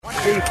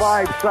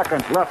55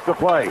 seconds left to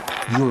play.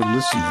 You're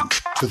listening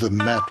to the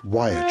Matt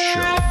Wyatt Show.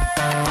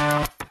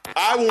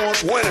 I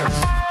want winners.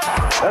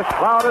 This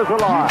crowd is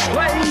alive.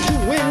 Play to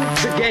win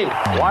the game.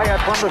 Wyatt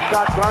from the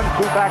shotgun,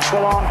 two backs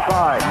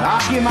alongside.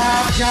 Knock him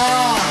out,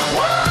 John.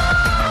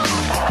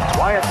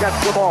 Wyatt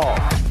gets the ball.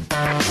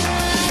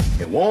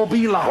 It won't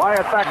be long.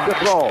 Wyatt back to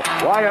throw.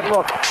 Wyatt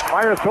looks,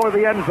 fires toward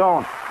the end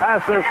zone.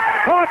 Passes,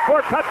 caught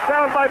for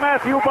touchdown by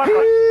Matthew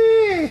Butler.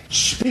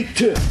 Speak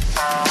to.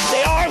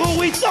 They are who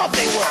we thought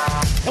they were.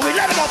 And we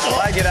let them off the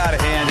hook. I get out of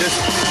hand.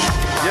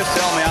 Just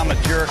tell me I'm a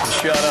jerk and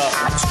shut up.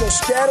 Let's go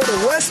scatter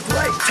the west,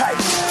 right, tight.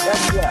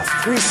 That's left.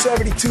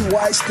 372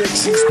 Y stick,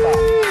 C-spot.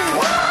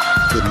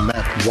 The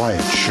Matt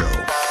Wyatt Show.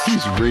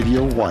 He's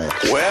Radio Wyatt.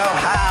 Well,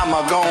 how am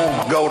I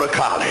going to go to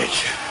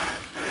college?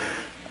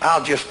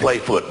 I'll just play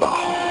football.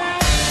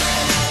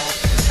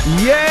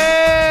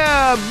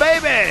 Yeah,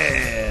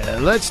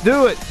 baby! Let's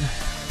do it.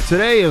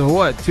 Today is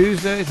what,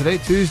 Tuesday?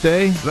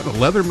 Tuesday. Is that a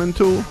Leatherman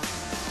tool?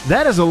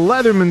 That is a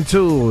Leatherman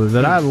tool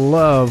that I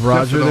love,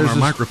 Roger. There's There's our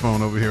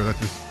microphone over here. That's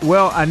just...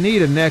 Well, I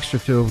need an extra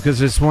tool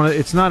because it's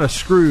not a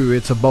screw,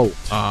 it's a bolt.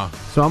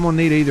 So I'm going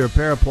to need either a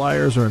pair of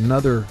pliers or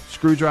another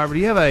screwdriver. Do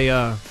you have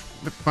a...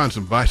 find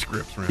some vice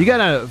grips around. You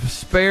got a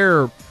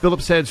spare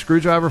Phillips head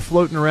screwdriver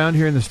floating around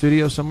here in the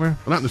studio somewhere?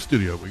 Well, not in the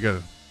studio. We got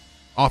an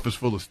office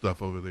full of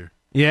stuff over there.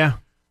 Yeah.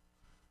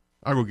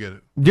 I'll go get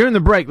it. During the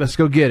break, let's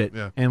go get it.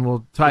 Yeah. And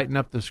we'll tighten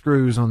up the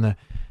screws on the...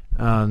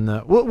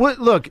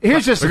 look,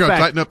 here's just a fact. We're going to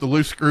tighten up the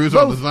loose screws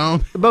on the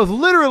zone? Both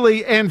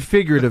literally and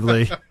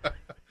figuratively.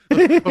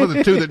 One of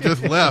the two that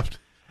just left.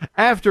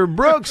 After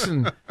Brooks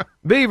and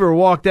Beaver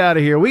walked out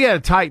of here, we got to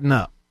tighten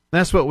up.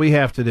 That's what we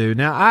have to do.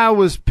 Now, I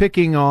was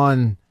picking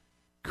on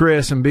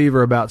Chris and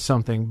Beaver about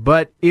something,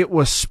 but it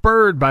was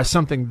spurred by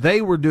something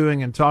they were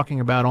doing and talking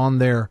about on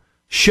their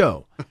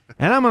show.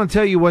 And I'm going to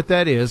tell you what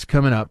that is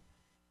coming up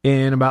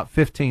in about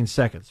 15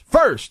 seconds.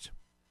 First,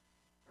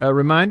 a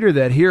reminder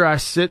that here I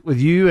sit with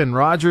you and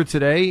Roger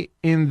today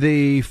in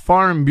the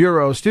Farm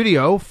Bureau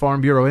studio,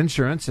 Farm Bureau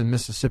Insurance in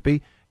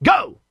Mississippi.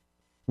 Go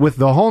with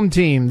the home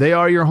team. They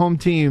are your home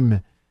team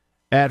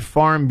at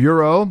Farm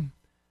Bureau.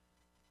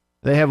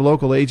 They have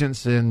local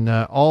agents in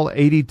all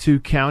 82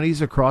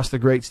 counties across the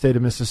great state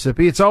of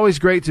Mississippi. It's always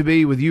great to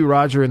be with you,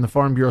 Roger, in the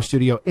Farm Bureau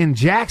studio in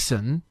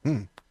Jackson,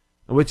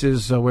 which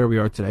is where we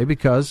are today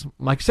because,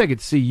 like I said, I get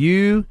to see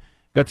you.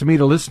 Got to meet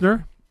a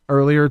listener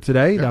earlier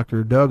today, yeah.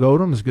 Dr. Doug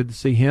Odom. It's good to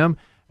see him.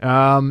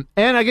 And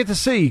I get to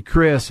see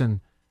Chris and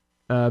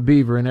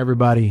Beaver and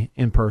everybody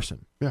in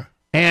person. Yeah.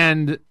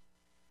 And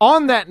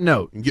on that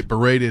note... And get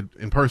berated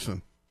in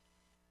person.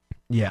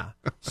 Yeah.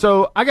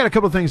 So I got a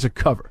couple of things to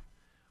cover.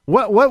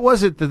 What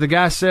was it that the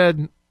guy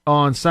said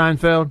on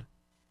Seinfeld?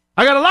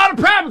 I got a lot of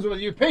problems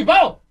with you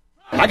people.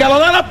 I got a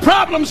lot of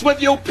problems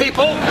with you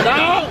people.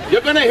 Now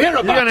you're going to hear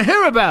about it. You're going to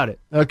hear about it.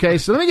 Okay,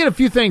 so let me get a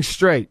few things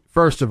straight,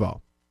 first of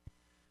all.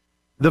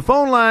 The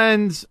phone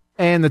lines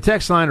and the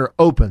text line are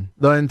open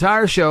the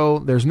entire show.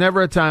 There's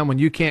never a time when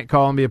you can't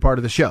call and be a part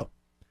of the show.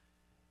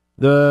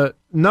 The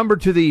number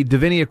to the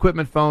Davini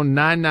Equipment phone,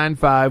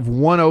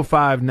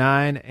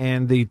 995-1059,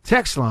 and the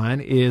text line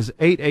is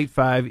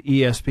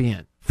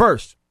 885-ESPN.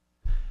 First,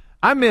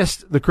 I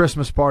missed the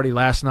Christmas party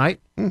last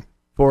night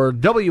for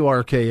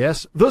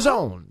WRKS, The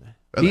Zone,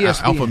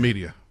 ESPN. Alpha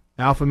Media.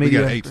 Alpha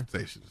Media. We got 8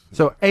 stations.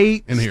 So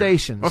 8 in here.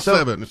 stations. Well,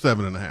 so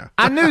 7.5.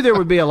 I knew there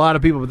would be a lot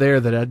of people there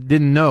that I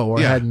didn't know or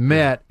hadn't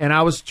met, and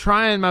I was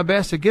trying my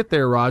best to get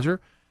there,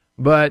 Roger,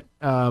 but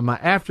my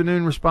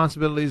afternoon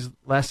responsibilities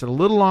lasted a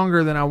little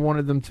longer than I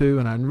wanted them to,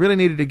 and I really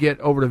needed to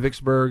get over to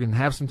Vicksburg and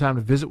have some time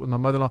to visit with my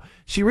mother-in-law.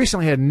 She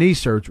recently had knee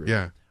surgery.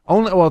 Yeah.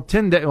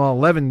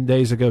 11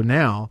 days ago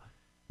now,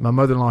 my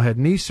mother-in-law had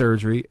knee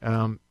surgery,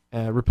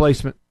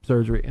 replacement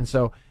surgery, and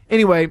so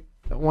anyway,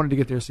 I wanted to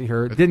get there to see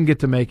her. Didn't get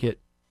to make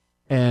it,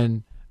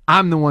 and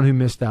I'm the one who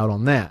missed out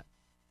on that.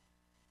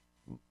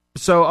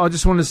 So I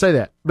just wanted to say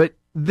that. But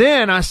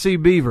then I see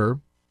Beaver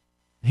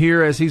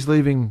here as he's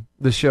leaving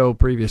the show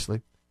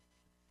previously,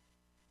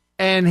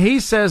 and he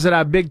says that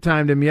I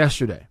big-timed him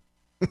yesterday.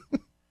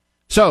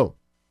 So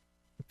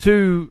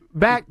to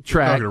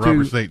backtrack talking to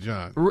Robert St.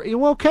 John.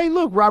 Well, okay,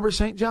 look, Robert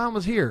St. John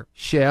was here.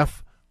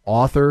 Chef,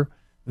 author,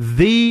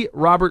 the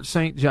Robert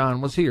St. John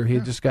was here. He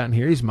had just gotten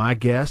here. He's my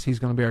guest. He's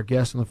going to be our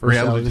guest on the first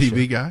hour of the Reality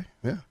TV show. guy.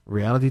 Yeah.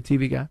 Reality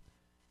TV guy.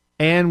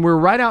 And we're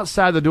right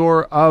outside the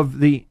door of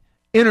the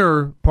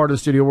inner part of the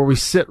studio where we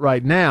sit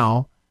right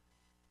now.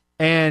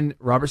 And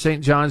Robert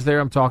St. John's there.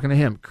 I'm talking to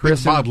him.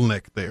 Chris, big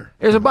bottleneck there.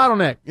 There's a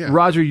bottleneck. Yeah.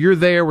 Roger, you're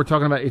there. We're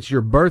talking about it's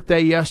your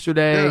birthday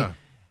yesterday. Yeah.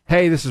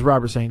 Hey, this is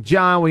Robert St.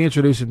 John. We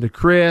introduce him to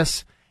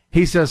Chris.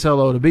 He says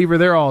hello to Beaver.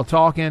 They're all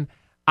talking.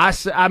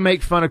 I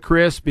make fun of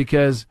Chris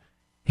because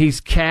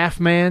he's calf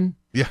man.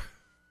 Yeah.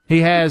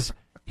 He has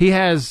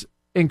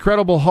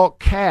Incredible Hulk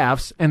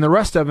calves, and the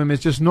rest of him is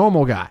just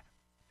normal guy.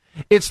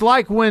 It's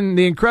like when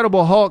the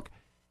Incredible Hulk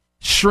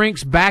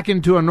shrinks back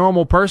into a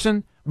normal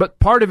person, but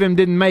part of him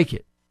didn't make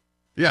it.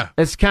 Yeah.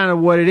 That's kind of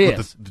what it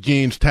is. The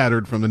jeans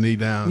tattered from the knee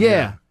down.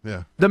 Yeah.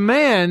 Yeah. The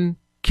man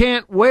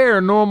can't wear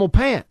normal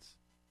pants.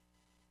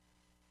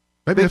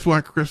 Maybe that's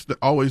why Chris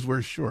always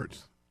wears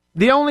shorts.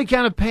 The only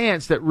kind of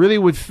pants that really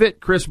would fit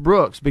Chris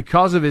Brooks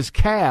because of his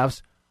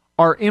calves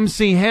are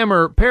MC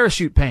Hammer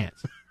parachute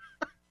pants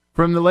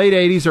from the late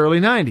 80s, early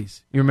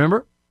 90s. You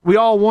remember? We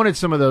all wanted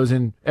some of those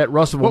at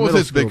Russellville What was Middle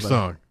his School, big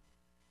song?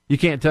 You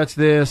Can't Touch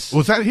This.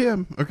 Was that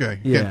him? Okay.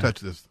 You Yeah. Can't touch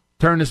this.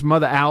 Turn This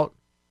Mother Out.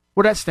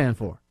 What'd that stand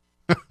for?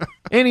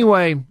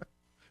 Anyway,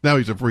 Now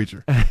he's a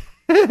preacher.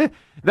 that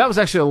was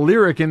actually a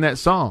lyric in that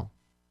song.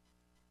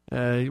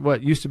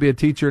 Used to be a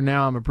teacher,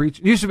 now I'm a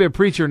preacher. Used to be a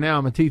preacher, now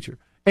I'm a teacher.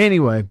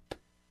 Anyway,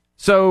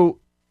 so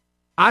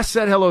I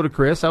said hello to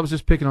Chris. I was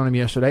just picking on him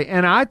yesterday.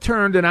 And I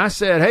turned and I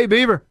said, "Hey,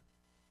 Beaver."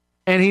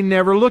 And he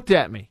never looked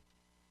at me.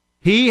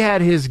 He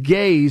had his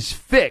gaze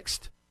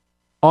fixed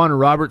on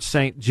Robert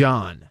St.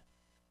 John.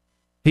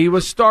 He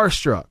was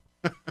starstruck.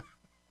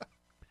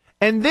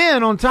 And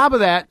then on top of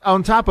that,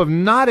 on top of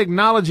not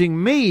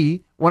acknowledging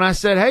me when I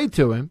said hey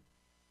to him,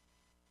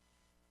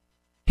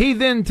 he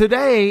then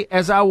today,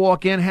 as I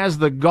walk in, has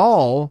the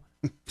gall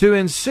to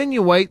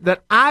insinuate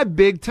that I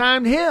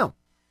big-timed him.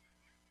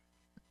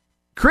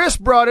 Chris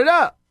brought it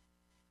up.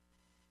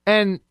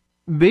 And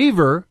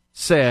Beaver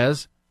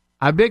says,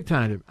 I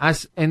big-timed him.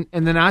 And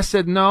then I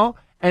said no.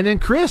 And then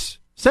Chris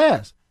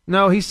says,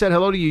 no, he said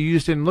hello to you. You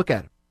just didn't look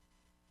at him.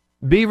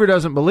 Beaver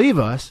doesn't believe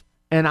us,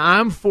 and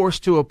I'm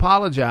forced to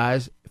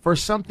apologize for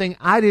something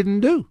I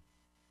didn't do.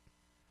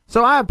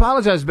 So I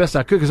apologize as best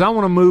I could because I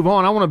want to move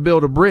on. I want to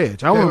build a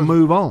bridge. I want to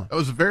move on. That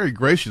was a very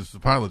gracious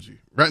apology,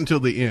 right until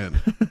the end.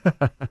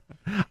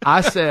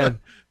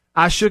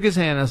 I shook his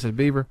hand. I said,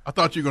 Beaver, I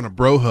thought you were going to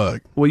bro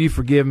hug. will you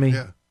forgive me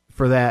Yeah.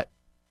 for that,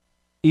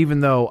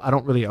 even though I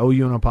don't really owe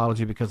you an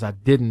apology because I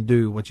didn't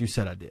do what you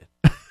said I did.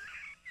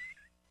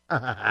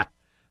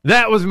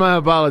 That was my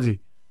apology.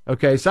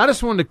 Okay, so I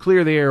just wanted to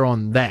clear the air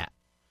on that.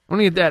 I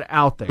want to get that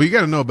out there. Well, you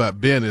got to know about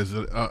Ben is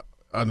that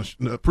on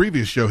the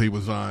previous show he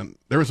was on,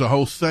 there was a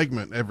whole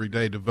segment every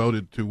day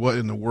devoted to what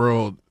in the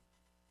world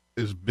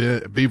is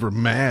Beaver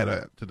mad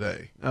at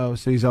today. Oh,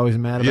 so he's always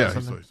mad about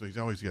something? So he's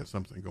always got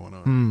something going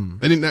on.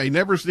 And he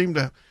never seemed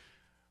to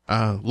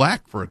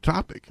lack for a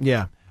topic.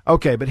 Yeah.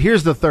 Okay, but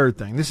here's the third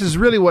thing. This is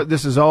really what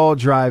this is all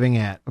driving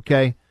at,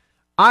 okay?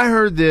 I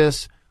heard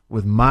this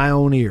with my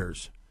own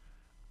ears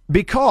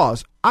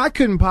because I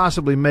couldn't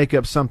possibly make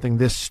up something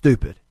this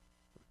stupid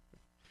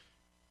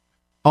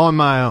on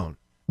my own.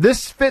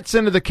 This fits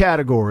into the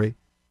category,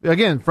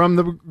 again, from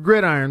the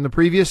Gridiron, the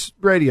previous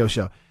radio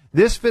show.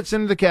 This fits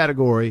into the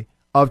category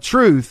of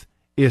truth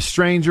is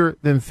stranger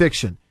than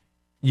fiction.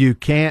 You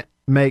can't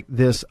make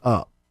this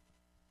up.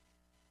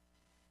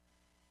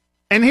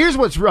 And here's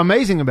what's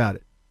amazing about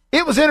it.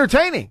 It was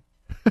entertaining.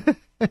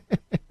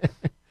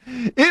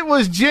 It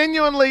was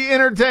genuinely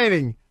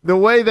entertaining the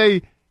way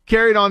they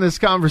carried on this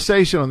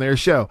conversation on their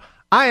show.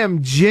 I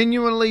am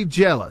genuinely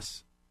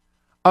jealous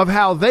of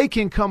how they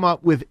can come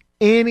up with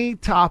any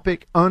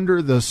topic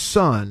under the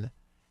sun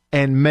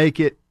and make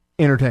it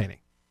entertaining.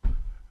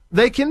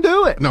 They can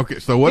do it. Okay,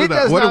 so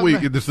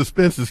the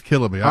suspense is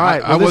killing me. All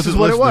right, well, I this is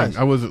wasn't what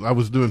listening. it was. I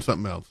was doing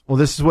something else. Well,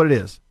 this is what it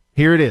is.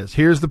 Here it is.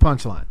 Here's the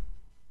punchline.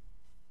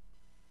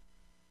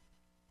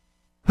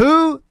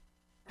 Who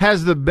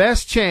has the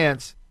best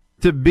chance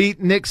to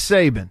beat Nick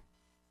Saban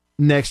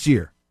next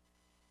year?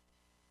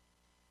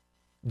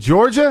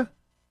 Georgia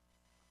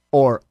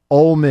or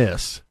Ole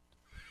Miss?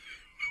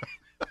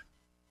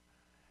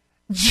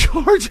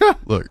 Georgia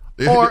Look,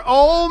 or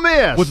Ole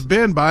Miss? Was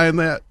Ben buying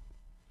that?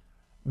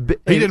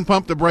 He didn't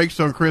pump the brakes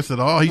on Chris at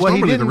all. He's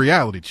normally the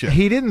reality check.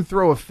 He didn't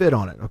throw a fit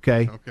on it,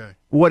 okay? Okay.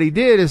 What he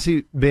did is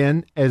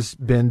as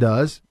Ben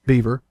does,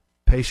 Beaver,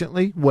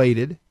 patiently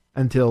waited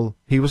until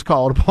he was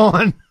called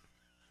upon,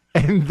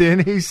 and then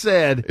he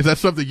said... Is that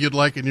something you'd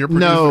like in your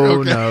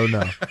producer?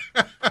 No.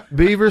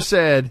 Beaver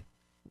said,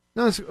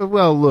 "No,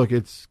 look,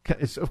 it's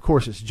of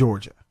course it's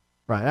Georgia,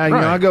 right?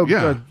 I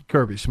go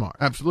Kirby Smart.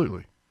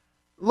 Absolutely.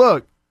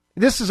 Look,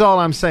 this is all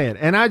I'm saying,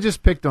 and I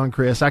just picked on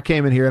Chris. I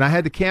came in here, and I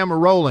had the camera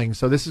rolling,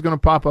 so this is going to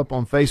pop up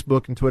on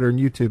Facebook and Twitter and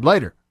YouTube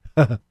later.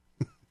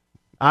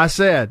 I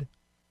said,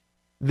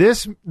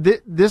 this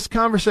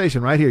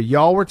conversation right here,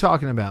 y'all were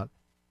talking about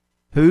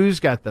who's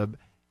got the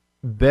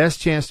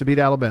best chance to beat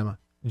Alabama,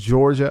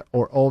 Georgia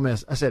or Ole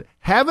Miss. I said,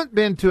 haven't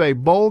been to a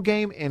bowl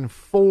game in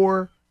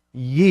 4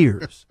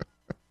 years.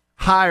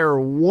 Hire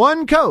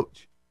one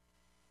coach,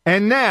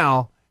 and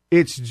now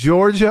it's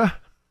Georgia.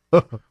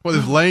 Well,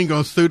 is Lane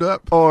going to suit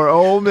up? Or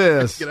Ole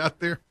Miss. Get out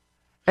there.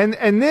 And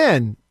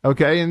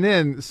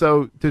then,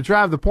 so to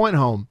drive the point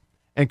home,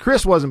 and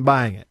Chris wasn't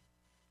buying it.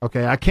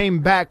 Okay, I came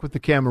back with the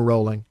camera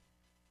rolling,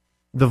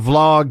 the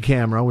vlog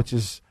camera, which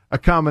is a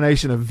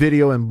combination of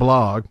video and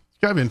blog. It's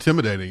kind of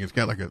intimidating. It's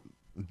got like a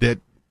dead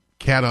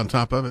cat on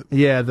top of it.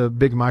 Yeah, the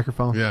big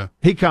microphone. Yeah.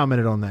 He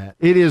commented on that.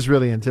 It is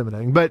really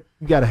intimidating, but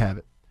you got to have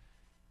it.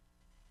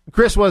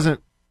 Chris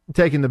wasn't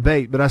taking the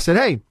bait, but I said,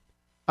 hey,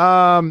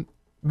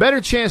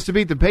 better chance to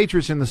beat the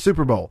Patriots in the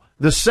Super Bowl,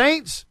 the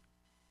Saints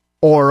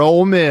or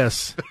Ole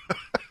Miss?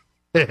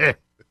 Quicker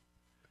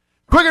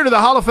to the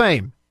Hall of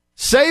Fame,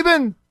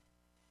 Saban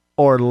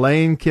or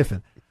Lane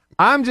Kiffin?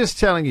 I'm just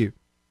telling you,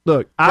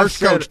 Look,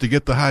 first coach to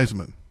get the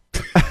Heisman.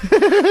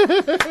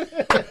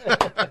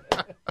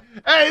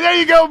 Hey, there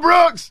you go,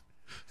 Brooks.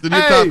 The new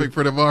topic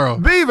for tomorrow.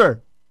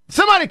 Beaver.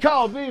 Somebody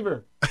call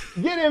Beaver.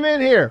 Get him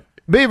in here.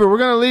 Beaver, we're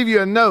going to leave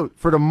you a note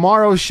for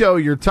tomorrow's show.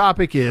 Your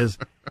topic is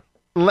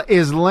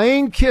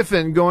Lane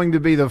Kiffin going to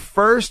be the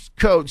first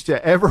coach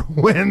to ever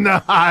win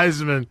the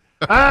Heisman?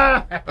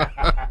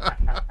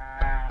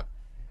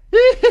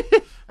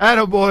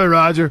 Attaboy,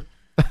 Roger.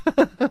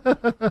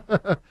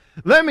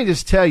 Let me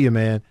just tell you,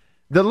 man,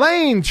 the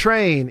Lane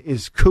train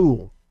is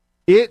cool.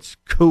 It's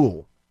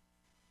cool.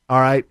 All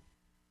right.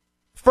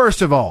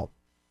 First of all,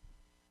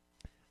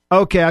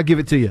 okay, I'll give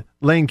it to you.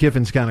 Lane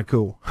Kiffin's kind of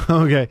cool.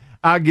 Okay,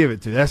 I'll give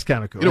it to you. That's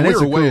kind of cool. You know, we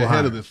were way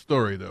ahead of this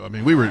story, though. I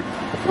mean, we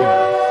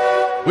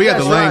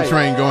had the Lane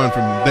train going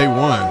from day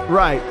one.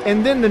 Right.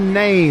 And then the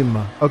name,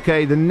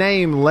 okay, the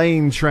name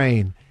Lane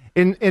Train.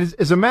 And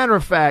as a matter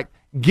of fact,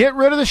 get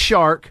rid of the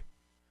shark.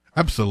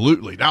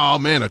 Absolutely. Oh,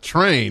 man, a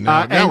train.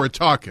 Now we're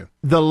talking.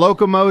 The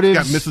locomotives.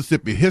 Got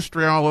Mississippi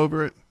history all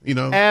over it, you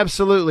know.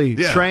 Absolutely.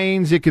 Yeah.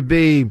 Trains, it could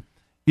be,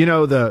 you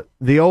know,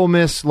 the Ole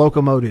Miss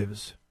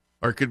locomotives.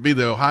 Or it could be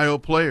the Ohio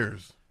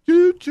players.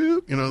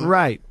 Choo-choo, you know.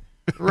 Right.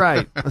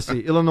 Let's see.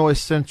 Illinois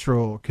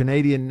Central,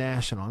 Canadian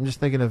National. I'm just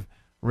thinking of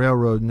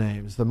railroad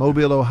names. The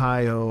Mobile,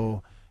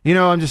 Ohio. You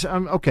know,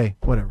 I'm okay,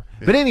 whatever.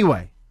 Yeah. But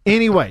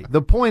anyway,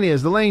 the point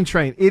is the Lane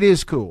train, it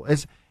is cool.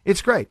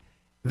 It's great.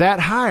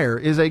 That hire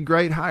is a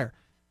great hire.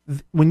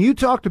 When you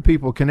talk to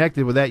people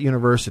connected with that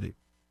university,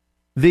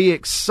 the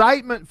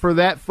excitement for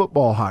that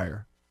football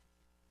hire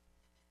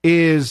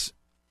is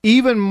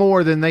even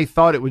more than they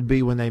thought it would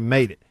be when they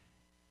made it.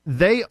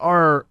 They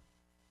are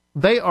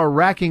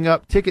racking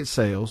up ticket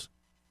sales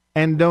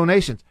and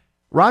donations.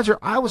 Roger,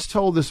 I was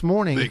told this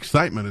morning the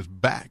excitement is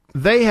back.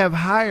 They have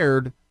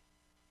hired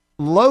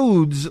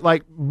loads,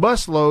 like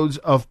bus loads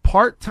of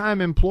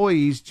part-time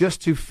employees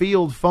just to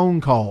field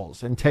phone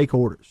calls and take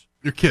orders.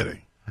 You're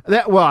kidding.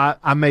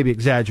 I may be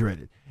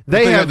exaggerated.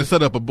 They had to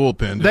set up a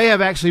bullpen. They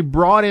have actually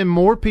brought in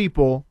more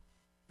people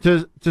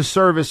to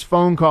service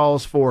phone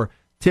calls for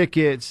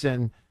tickets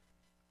and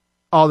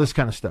all this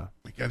kind of stuff.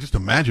 Yeah, just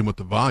imagine what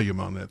the volume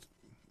on that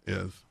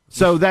is.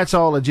 So that's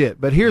all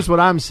legit. But here's what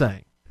I'm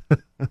saying.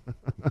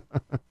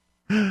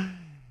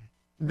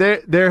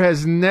 There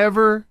has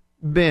never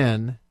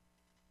been,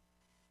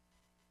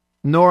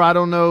 nor I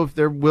don't know if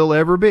there will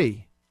ever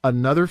be,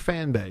 another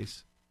fan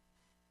base.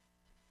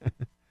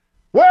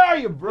 Where are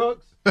you,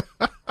 Brooks?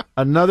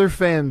 Another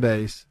fan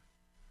base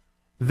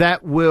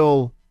that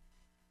will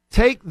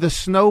take the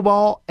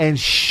snowball and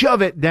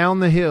shove it down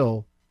the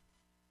hill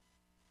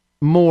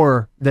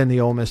more than the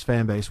Ole Miss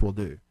fan base will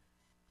do.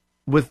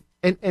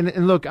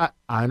 And look, I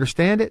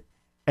understand it.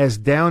 As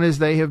down as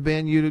they have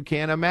been, you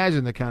can't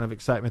imagine the kind of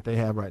excitement they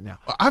have right now.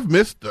 I've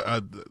missed.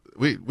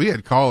 We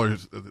had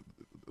callers.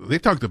 They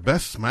talk the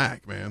best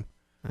smack, man.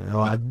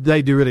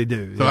 They really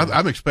do. So yeah.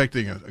 I'm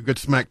expecting a good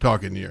smack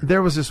talking year.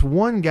 There was this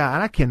one guy,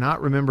 and I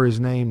cannot remember his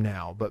name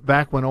now, but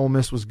back when Ole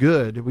Miss was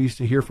good, we used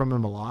to hear from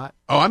him a lot.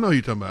 Oh, I know who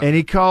you're talking about. And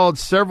he called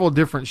several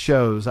different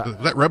shows. Is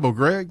that Rebel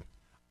Greg?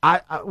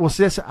 It was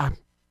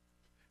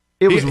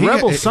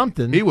Rebel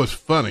something. He was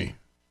funny.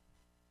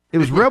 It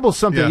was Rebel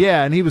something,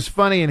 yeah, and he was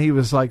funny, and he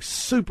was like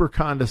super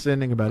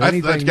condescending about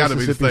anything. That's got to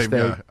be the same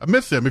guy. I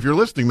miss him. If you're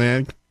listening,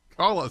 man,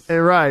 call us.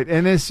 Right,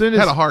 and as soon as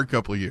had a hard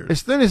couple of years.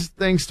 As soon as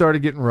things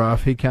started getting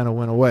rough, he kind of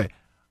went away.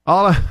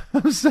 All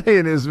I'm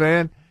saying is,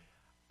 man,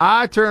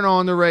 I turn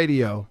on the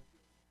radio,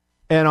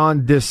 and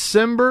on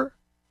December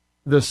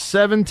the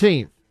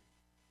 17th,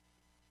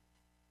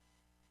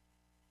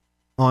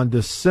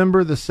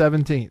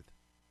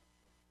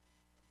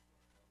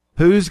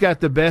 who's got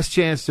the best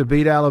chance to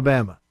beat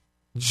Alabama?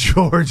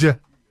 Georgia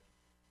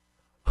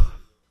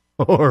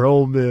or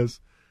Ole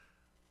Miss.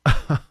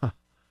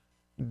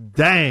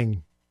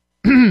 Dang.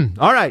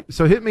 All right,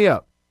 so hit me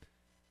up.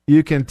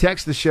 You can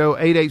text the show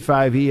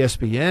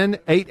 885-ESPN,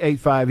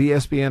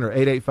 885-ESPN, or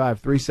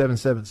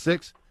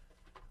 885-3776.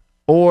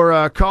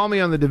 Or call me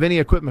on the Davini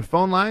Equipment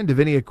phone line,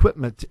 Davini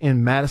Equipment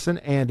in Madison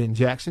and in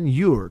Jackson,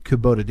 your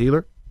Kubota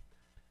dealer.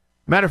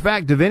 Matter of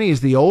fact, Davini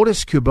is the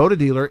oldest Kubota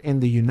dealer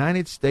in the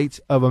United States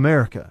of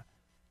America.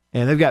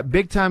 And they've got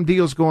big-time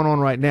deals going on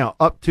right now,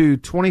 up to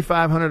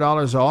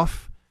 $2,500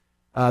 off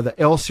the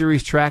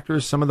L-Series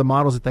tractors. Some of the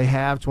models that they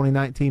have,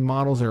 2019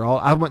 models,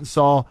 I went and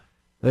saw,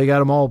 they got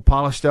them all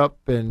polished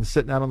up and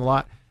sitting out on the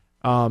lot.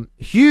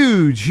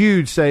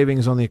 Huge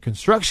savings on the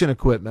construction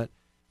equipment,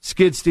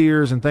 skid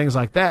steers and things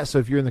like that. So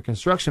if you're in the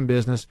construction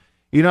business,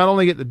 you not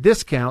only get the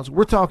discounts,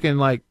 we're talking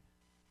like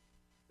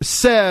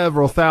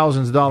several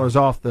thousands of dollars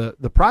off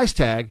the price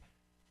tag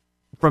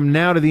from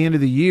now to the end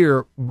of the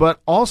year, but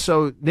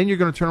also then you're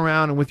going to turn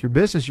around and with your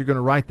business, you're going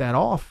to write that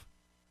off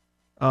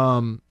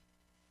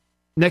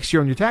next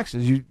year on your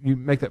taxes. You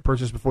make that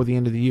purchase before the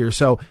end of the year.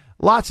 So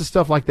lots of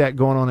stuff like that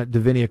going on at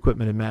Davini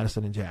Equipment in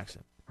Madison and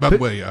Jackson. By the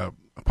way,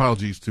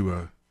 apologies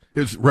to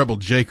it's Rebel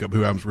Jacob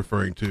who I was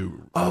referring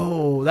to.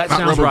 Oh, that Not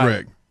sounds Rebel right.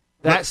 Greg.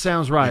 That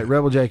sounds right. Yeah.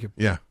 Rebel Jacob.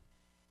 Yeah.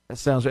 That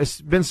sounds right. It's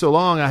been so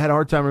long I had a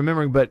hard time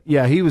remembering, but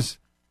yeah, he was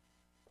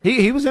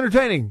He was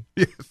entertaining.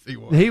 Yes, he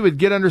was. He would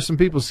get under some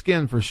people's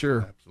skin for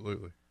sure.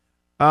 Absolutely.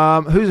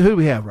 Who do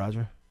we have,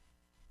 Roger?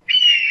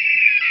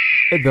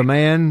 The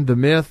man, the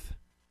myth,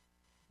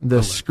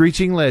 the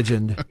screeching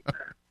legend,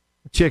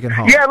 Chicken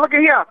Hawk. Yeah, look at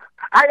him.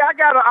 Hey, I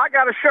got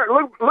a shirt.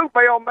 Lupe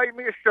made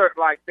me a shirt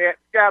like that.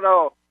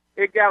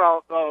 It got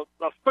a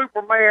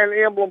Superman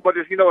emblem, but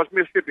it's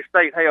Mississippi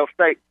State, Hale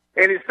State,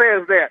 and it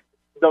says that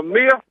the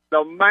myth,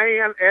 the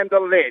man, and the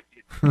legend.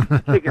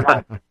 Chicken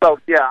Hawk. So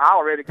yeah, I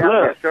already got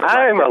that shirt.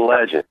 I am a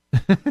legend.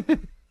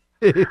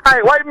 Hey,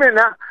 wait a minute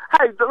now.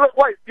 Hey, look,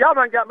 wait, y'all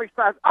done got me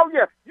started. Oh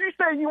yeah, you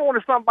say you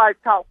wanted somebody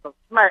to talk some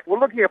smack. Well,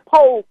 look here,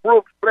 Paul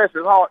Brooks, bless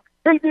his heart.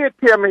 He did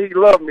tell me he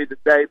loved me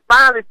today.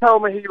 Finally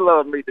told me he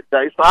loved me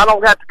today, so I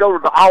don't have to go to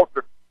the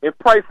altar and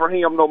pray for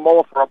him no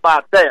more for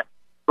about that,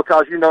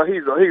 because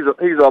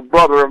he's a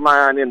brother of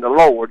mine in the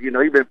Lord. He's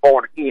been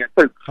born again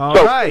too. All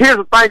so right. Here's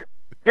the thing.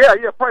 Yeah,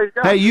 praise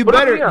God. Hey, you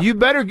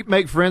better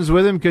make friends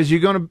with him, because you're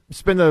going to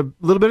spend a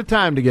little bit of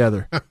time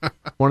together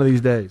one of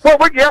these days. Well,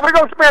 we're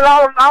going to spend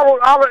all, and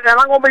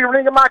I'm going to be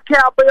ringing my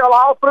cowbell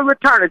all through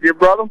eternity,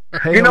 brother.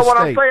 Hale what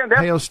State. I'm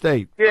saying? Hale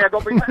State. Yeah,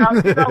 going to be.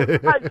 They're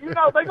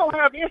going to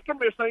have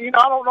instruments, and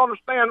I don't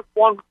understand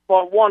one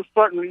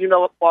certain,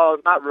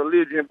 not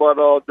religion, but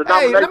denomination.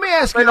 Hey, let me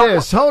ask you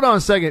this. Hold on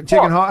a second,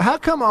 Chicken Hawk. How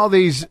come all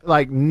these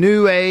like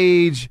new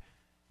age?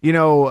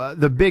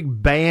 The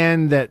big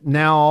band that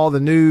now all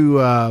the new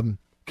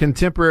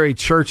contemporary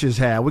churches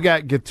have. We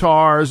got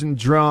guitars and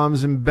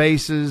drums and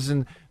basses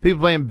and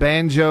people playing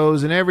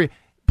banjos and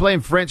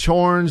playing French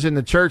horns in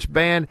the church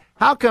band.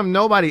 How come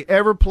nobody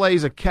ever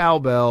plays a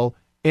cowbell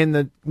in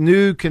the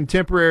new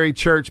contemporary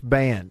church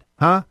band?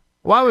 Huh?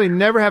 Why would we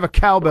never have a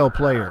cowbell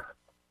player?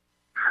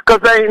 Because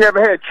they ain't never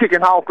had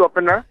Chicken Hawk up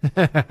in there.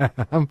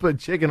 I'm putting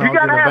Chicken Hawk in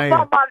the band.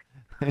 Somebody.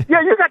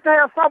 Yeah, you got to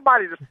have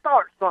somebody to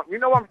start something. You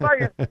know what I'm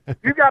saying?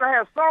 You got to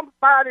have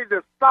somebody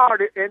to start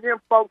it, and then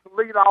folks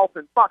lead off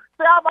and follow.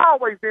 See, I've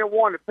always been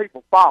one that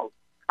people follow.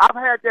 I've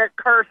had that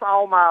curse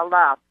all my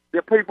life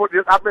that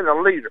I've been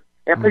a leader,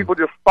 and people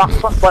just follow.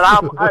 But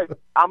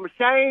I'm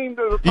ashamed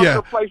of some of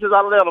the places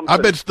I let them to.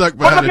 I've been stuck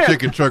behind a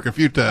chicken truck a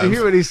few times. You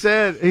hear what he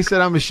said? He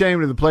said, I'm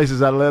ashamed of the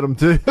places I let them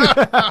to.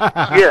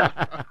 Yeah.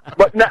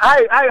 But now,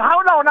 hey,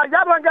 hold on. Now,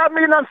 y'all done got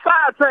me on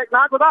sidetrack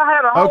now, because I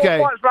had a whole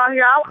bunch right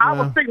here. I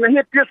was thinking to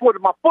hit this with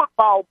my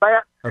football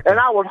bat, and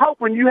I was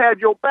hoping you had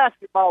your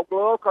basketball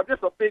glove, because this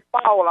is a big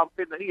ball I'm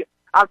fitting to hit.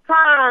 I'm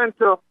trying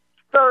to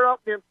stir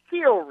up them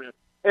children,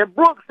 and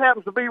Brooks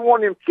happens to be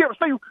one of them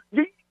children.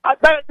 See,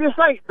 this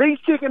ain't the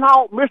Chicken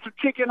Hawk, Mr.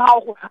 Chicken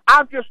Hawk.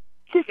 I'm just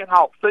Chicken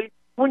Hawk, see?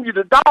 When you're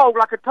the dog,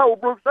 like I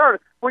told Brooks earlier,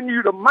 when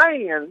you're the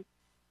man,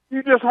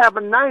 you just have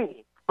a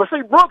name. But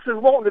see, Brooks is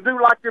wanting to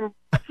do like them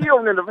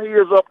children of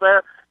his up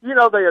there. They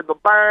are the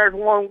Bears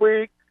one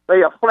week,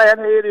 they are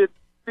flat-headed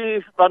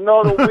fish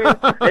another week,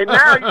 and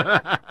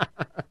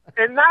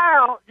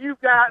now you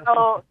got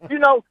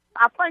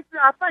I think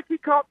he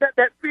come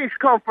that fish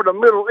come from the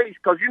Middle East,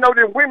 because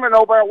them women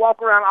over there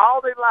walk around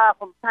all their life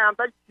from the time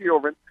they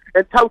children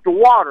and tote the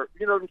water.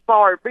 The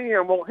sorry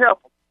being won't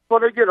help them, so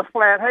they get a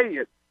flat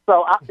head.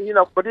 So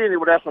but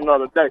anyway, that's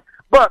another day.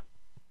 But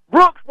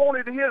Brooks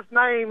wanted his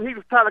name. He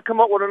was trying to come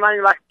up with a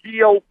name like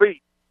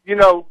G.O.B., and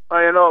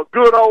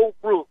good old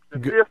Brooks.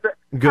 And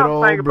good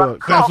old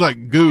Brooks. Sounds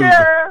like goo.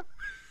 Yeah,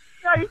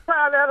 he's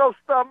trying that old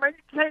stuff, man.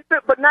 You can't do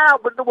it. But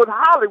with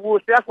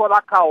Hollywood, that's what I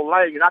call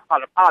Lane. I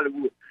call it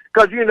Hollywood.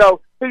 Because,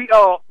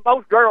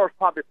 most girls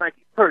probably think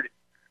he's pretty.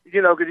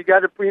 Because you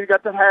got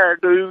the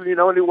hairdo,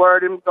 and he wear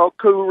them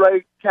Cool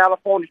Ray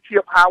California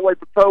Chip Highway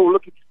Patrol.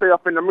 Look at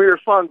yourself in the mirror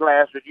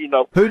sunglasses,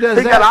 Who does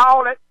he that? Got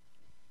all that.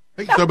 I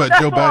think you're talking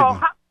about Joe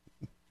Biden.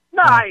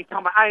 No, I ain't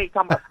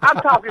talking about. I'm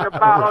talking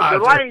about the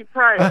Lane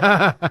Train.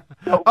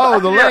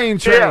 The Lane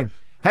Train. Yeah.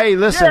 Hey,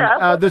 listen,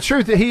 the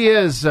truth that he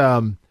is,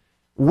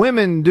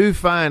 women do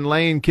find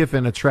Lane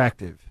Kiffin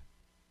attractive.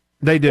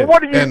 They do. Well,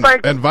 what do you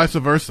think? And vice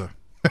versa.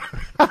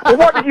 Well,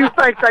 what do you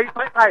think they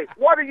think? Hey,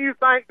 what do you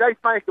think they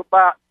think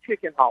about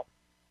Chicken Hawk?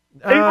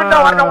 Even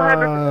though I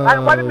don't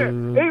have wait a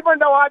minute. Even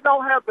though I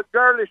don't have the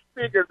girlish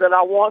figure that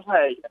I once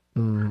had,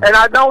 and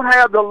I don't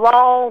have the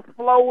long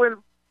flowing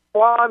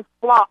blonde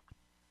flocks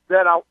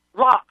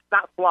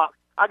not flocks.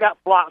 I got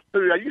flocks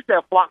too. I used to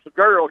have flocks of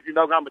girls.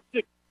 I'm a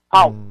Chicken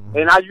Hawk,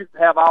 and I used to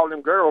have all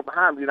them girls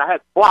behind me. And I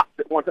had flocks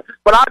at one time,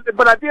 but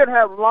I did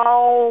have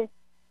long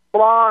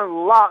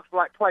blonde locks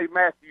like Clay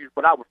Matthews,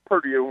 but I was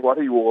prettier than what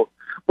he was.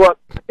 But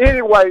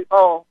anyway,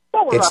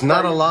 it's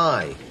not a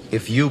lie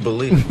if you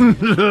believe.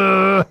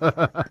 Let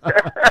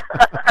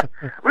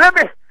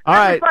me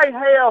say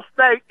Hale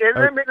State,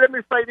 and let me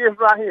say this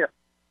right here.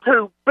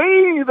 To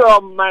be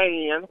the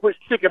man, which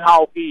Chicken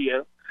Hawk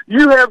is,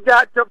 you have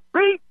got to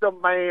beat the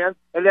man,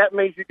 and that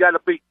means you got to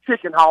beat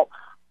Chicken Hawk.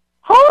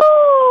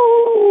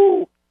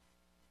 Ho!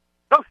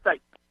 Go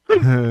State. See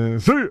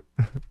ya.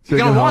 You're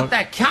going to want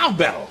that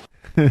cowbell.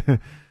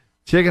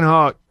 Chicken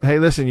Hawk. Hey,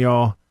 listen,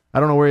 y'all. I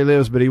don't know where he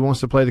lives, but he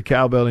wants to play the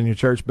cowbell in your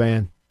church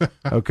band.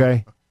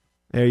 Okay?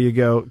 There you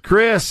go.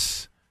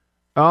 Chris,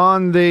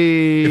 on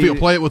the... If he'll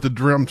play it with the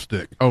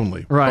drumstick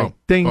only. Right. Boom,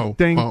 ding, boom,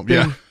 ding, boom. ding.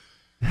 Yeah.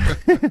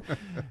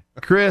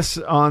 Chris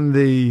on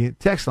the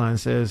text line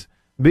says,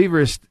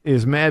 Beaver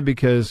is mad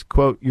because,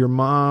 quote, your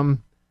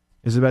mom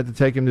is about to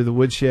take him to the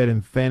woodshed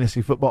in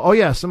fantasy football. Oh,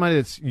 yeah, somebody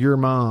that's your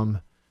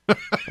mom.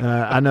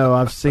 I know,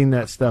 I've seen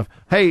that stuff.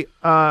 Hey,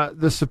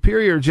 the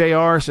Superior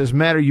JR says,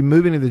 Matt, are you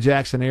moving to the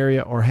Jackson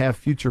area or have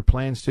future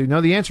plans to?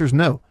 No, the answer is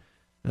no.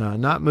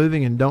 Not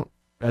moving and don't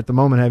at the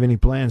moment have any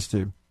plans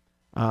to.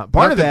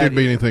 Part of that, there'd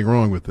be anything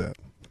wrong with that.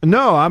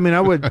 No, I mean,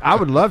 I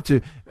would love to.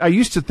 I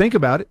used to think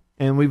about it,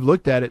 and we've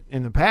looked at it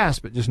in the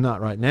past, but just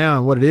not right now.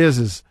 And what it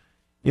is,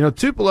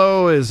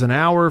 Tupelo is an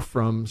hour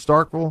from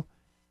Starkville,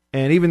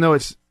 and even though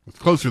it's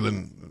closer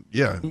than,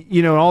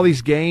 all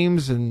these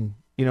games, and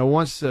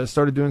once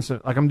started doing some,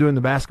 like I'm doing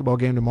the basketball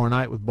game tomorrow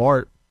night with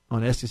Bart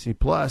on SEC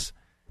Plus.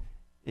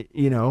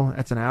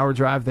 That's an hour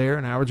drive there,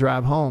 an hour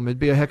drive home. It'd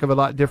be a heck of a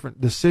lot different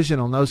decision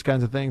on those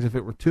kinds of things if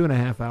it were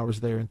 2.5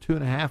 hours there and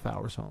 2.5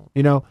 hours home,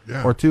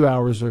 or 2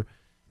 hours, or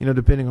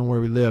depending on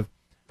where we live.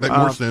 Make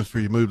more sense for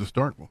you to move to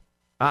Starkville.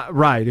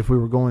 Right, if we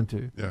were going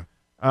to.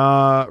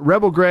 Yeah.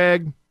 Rebel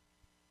Greg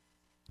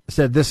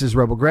said, "This is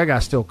Rebel Greg. I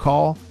still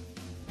call."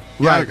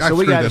 Yeah, right, I so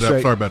we got that it straight.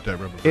 up. Sorry about that,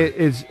 Rebel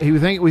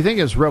Greg. We think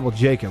it's Rebel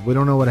Jacob. We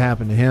don't know what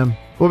happened to him.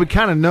 Well, we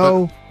kind of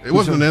know. But it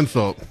wasn't an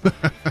insult.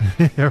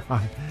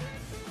 Right.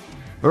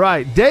 All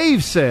right.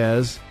 Dave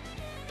says,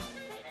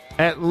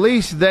 at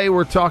least they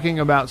were talking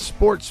about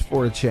sports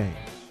for a change.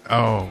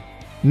 Oh.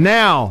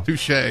 Now.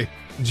 Touche.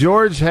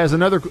 George has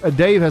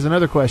Dave has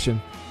another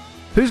question.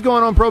 Who's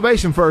going on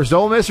probation first,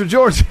 Ole Miss or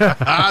Georgia?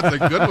 That's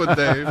a good one,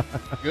 Dave.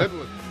 Good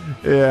one.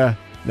 Yeah.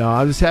 No,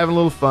 I'm just having a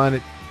little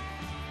fun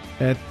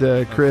at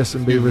Chris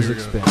and Beaver's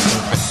expense.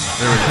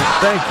 There we go.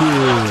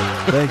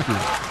 Thank you.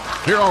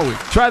 Here all week.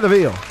 Try the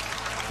veal.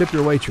 Tip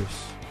your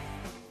waitress.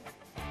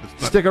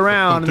 Stick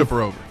around. Don't tip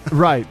her over.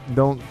 Right.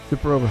 Don't tip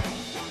her over.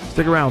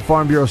 Stick around.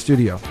 Farm Bureau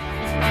Studio.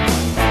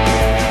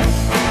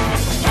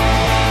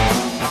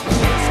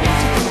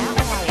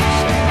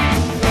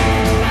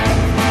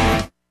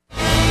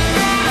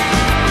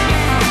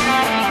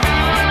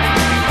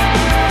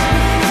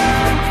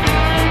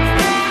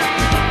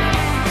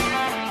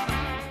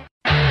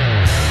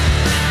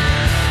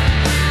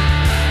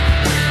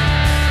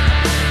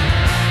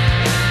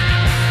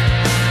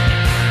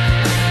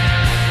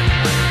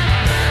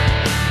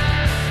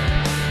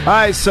 All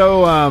right,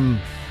 so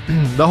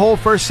the whole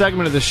first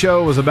segment of the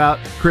show was about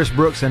Chris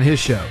Brooks and his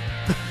show.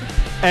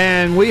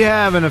 And we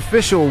have an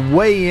official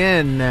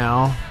weigh-in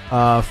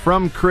now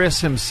from Chris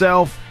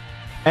himself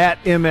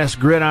at MS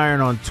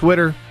Gridiron on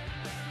Twitter.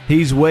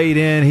 He's weighed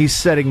in. He's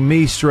setting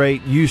me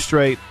straight, you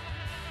straight,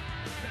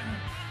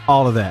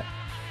 all of that.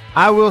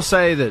 I will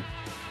say that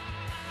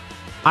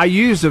I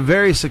used a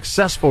very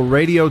successful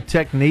radio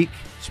technique,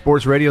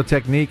 sports radio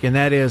technique, and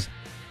that is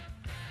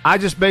I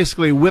just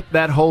basically whipped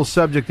that whole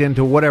subject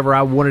into whatever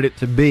I wanted it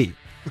to be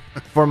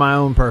for my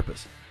own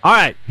purpose. All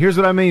right, here's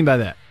what I mean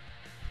by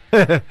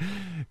that.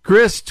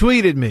 Chris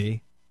tweeted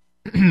me.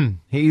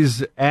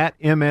 He's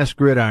at MS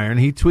Gridiron.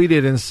 He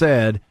tweeted and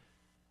said,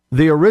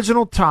 the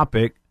original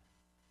topic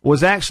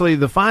was actually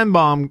the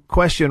Feinbaum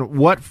question,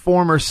 what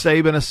former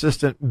Saban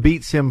assistant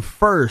beats him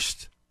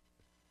first,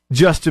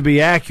 just to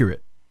be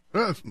accurate.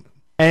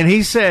 And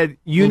he said,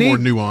 you need more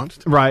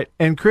nuanced. Right.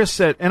 And Chris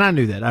said, and I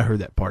knew that. I heard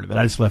that part of it.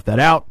 I just left that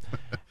out.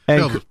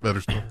 And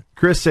better story.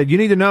 Chris said, you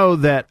need to know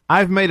that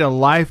I've made a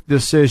life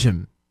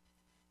decision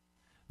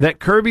that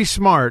Kirby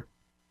Smart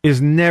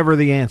is never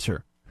the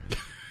answer.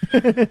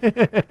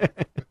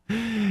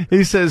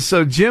 He says,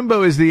 so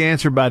Jimbo is the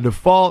answer by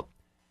default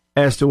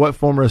as to what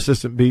former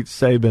assistant beats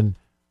Saban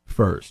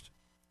first.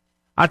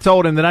 I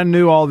told him that I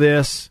knew all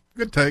this.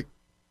 Good take.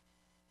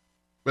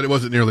 But it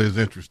wasn't nearly as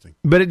interesting.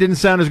 But it didn't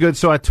sound as good,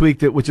 so I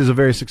tweaked it, which is a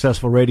very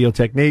successful radio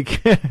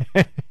technique.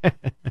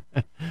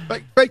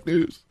 Fake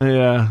news.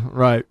 Yeah,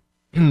 right.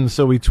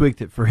 So we tweaked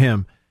it for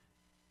him.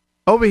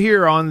 Over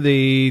here on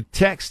the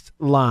text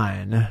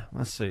line,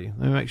 let's see.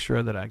 Let me make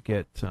sure that I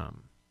get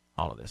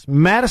all of this.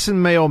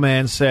 Madison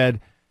Mailman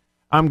said,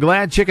 I'm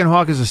glad Chicken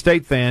Hawk is a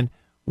State fan.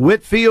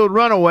 Whitfield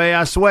runaway,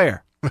 I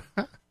swear.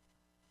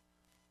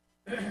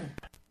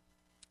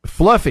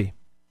 Fluffy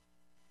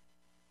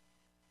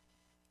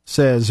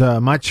says,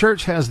 my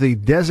church has the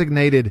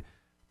designated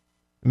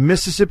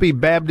Mississippi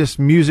Baptist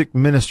Music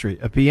Ministry,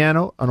 a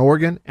piano, an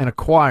organ, and a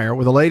choir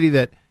with a lady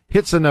that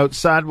hits a note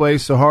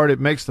sideways so hard it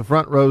makes the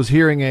front row's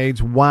hearing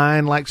aids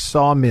whine like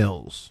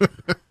sawmills.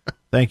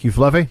 Thank you,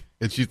 Fluffy.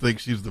 And she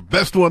thinks she's the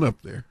best one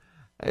up there.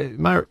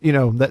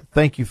 That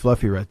thank you,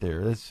 Fluffy, right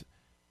there. That's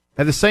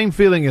had the same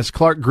feeling as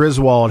Clark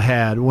Griswold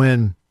had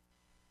when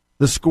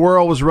the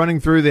squirrel was running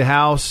through the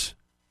house,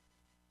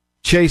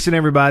 chasing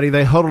everybody.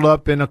 They huddled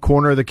up in a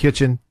corner of the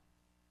kitchen.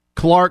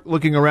 Clark,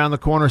 looking around the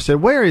corner,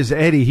 said, where is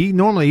Eddie? He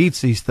normally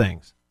eats these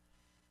things.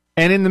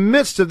 And in the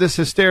midst of this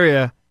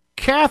hysteria,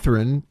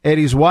 Catherine,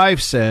 Eddie's wife,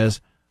 says,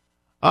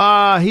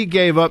 he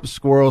gave up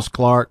squirrels,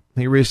 Clark.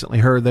 He recently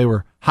heard they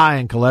were high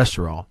in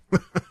cholesterol.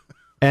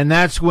 And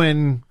that's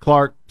when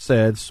Clark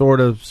said,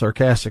 sort of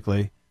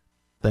sarcastically,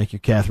 thank you,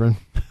 Catherine.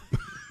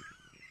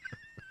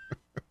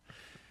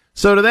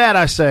 So to that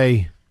I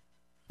say,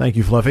 thank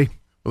you, Fluffy.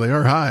 Well, they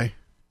are high.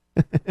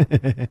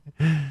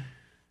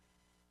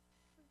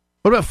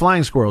 What about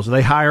flying squirrels? Are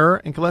they higher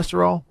in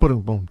cholesterol?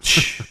 Boom, boom.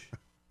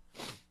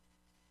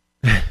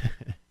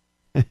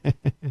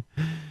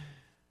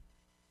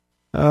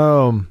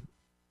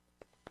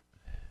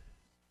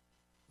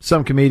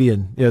 Some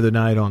comedian the other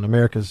night on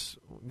America's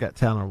Got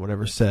Talent or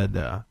whatever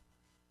said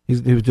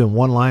he was doing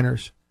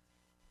one-liners,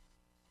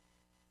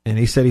 and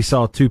he said he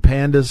saw two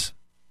pandas,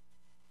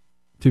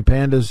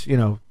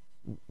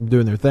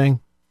 doing their thing.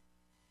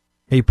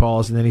 He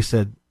paused, and then he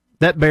said,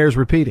 "That bears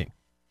repeating."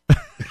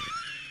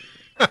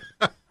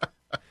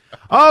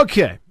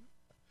 Okay.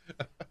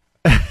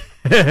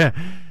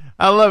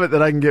 I love it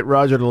that I can get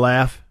Roger to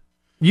laugh.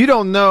 You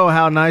don't know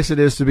how nice it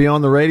is to be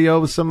on the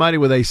radio with somebody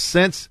with a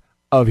sense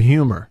of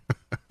humor.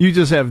 You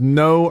just have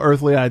no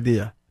earthly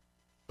idea.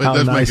 It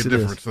does make a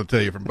difference, I'll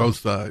tell you, from both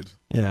sides.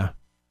 Yeah.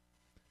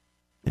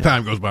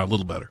 Time goes by a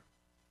little better.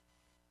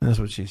 That's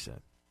what she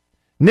said.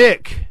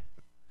 Nick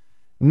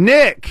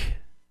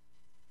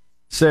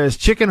says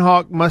Chicken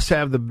Hawk must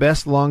have the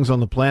best lungs on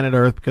the planet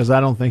Earth because I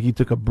don't think he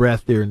took a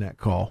breath during that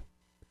call.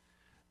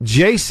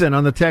 Jason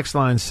on the text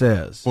line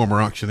says, former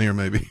auctioneer,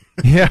 maybe.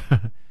 Yeah.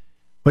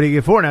 What do you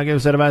get for it now? Give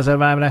us that,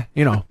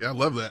 Yeah, I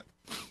love that.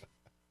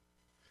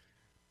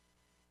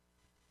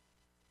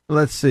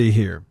 Let's see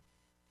here.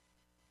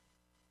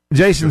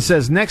 Jason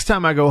says, next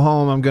time I go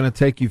home, I'm going to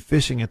take you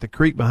fishing at the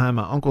creek behind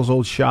my uncle's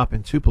old shop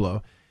in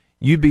Tupelo.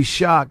 You'd be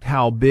shocked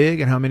how big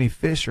and how many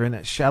fish are in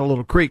that shallow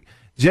little creek.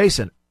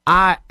 Jason,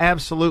 I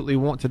absolutely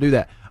want to do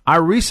that. I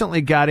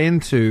recently got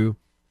into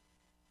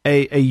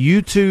a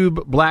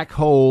YouTube black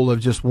hole of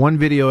just one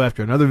video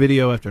after another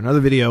video after another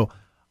video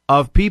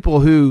of people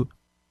who,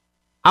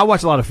 I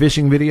watch a lot of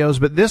fishing videos,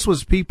 but this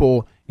was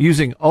people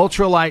using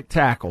ultralight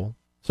tackle,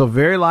 so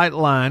very light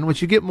line,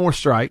 which you get more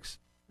strikes,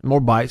 more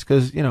bites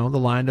because, the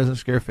line doesn't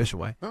scare fish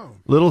away. Oh.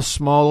 Little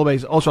small, little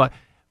baits, ultralight.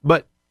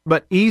 But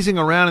easing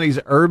around in these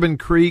urban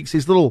creeks,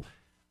 these little,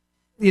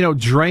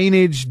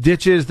 drainage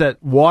ditches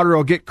that water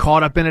will get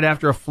caught up in it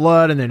after a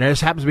flood, and then there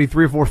just happens to be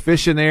 3 or 4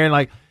 fish in there, and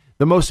like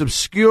the most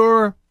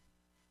obscure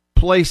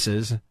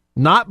places,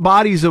 not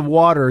bodies of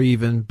water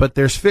even, but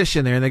there's fish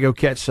in there, and they go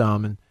catch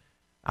some, and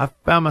I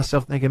found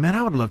myself thinking, man,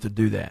 I would love to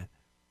do that.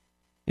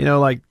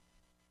 Like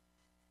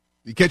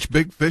you catch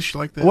big fish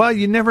like that? Well,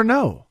 you never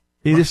know.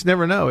 You just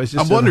never know. It's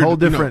just a whole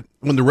different.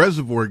 When the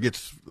reservoir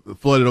gets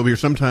flooded over here,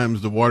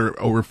 sometimes the water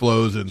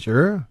overflows, and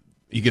sure,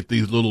 you get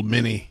these little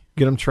mini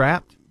get them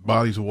trapped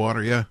bodies of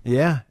water. Yeah,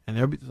 yeah, and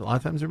a lot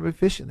of times there'll be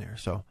fish in there.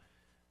 So,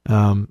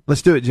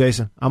 let's do it,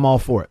 Jason. I'm all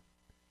for it.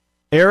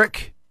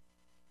 Eric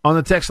on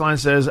the text line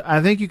says,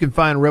 I think you can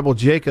find Rebel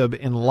Jacob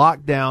in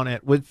lockdown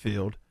at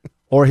Whitfield,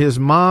 or his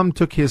mom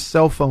took his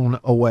cell phone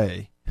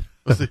away.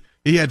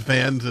 He had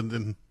fans and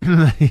then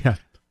yeah,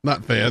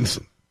 not fans.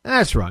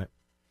 That's right.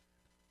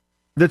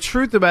 The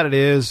truth about it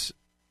is,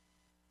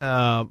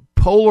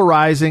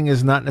 polarizing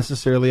is not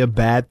necessarily a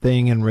bad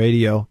thing in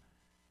radio.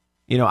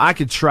 I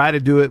could try to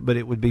do it, but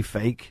it would be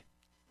fake.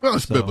 Well,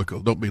 it's biblical.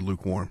 Don't be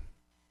lukewarm.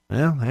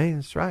 Well, hey,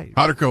 that's right.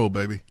 Hot or cold,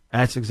 baby.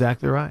 That's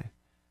exactly right.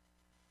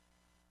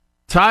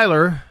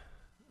 Tyler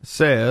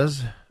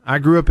says, I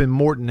grew up in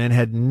Morton and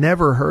had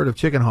never heard of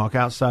Chicken Hawk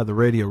outside the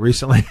radio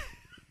recently.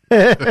 We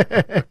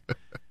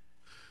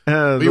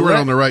were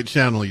on the right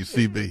channel, you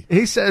CB.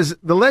 He says,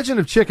 the legend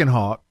of Chicken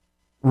Hawk,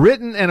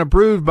 written and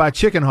approved by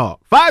Chicken Hawk.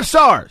 5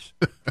 stars.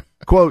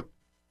 Quote,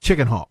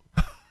 Chicken Hawk.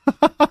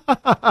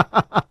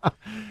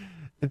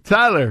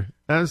 Tyler,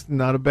 that's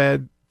not a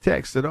bad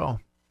text at all.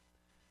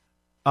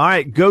 All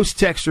right, Ghost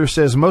Texter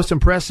says, most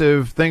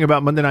impressive thing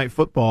about Monday Night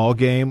Football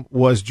game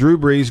was Drew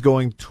Brees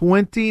going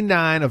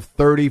 29 of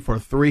 30 for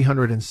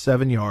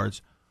 307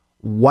 yards.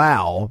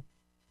 Wow.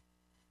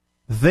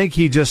 I think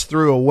he just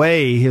threw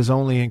away his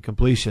only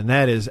incompletion.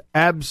 That is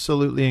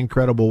absolutely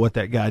incredible what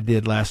that guy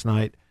did last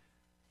night.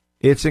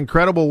 It's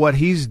incredible what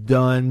he's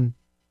done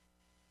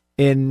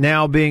in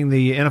now being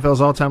the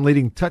NFL's all-time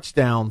leading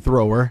touchdown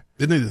thrower.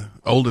 Isn't he the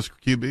oldest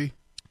QB?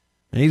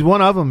 And he's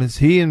one of them. It's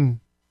he and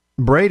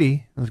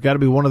Brady. There's got to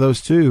be one of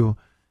those two.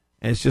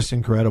 And it's just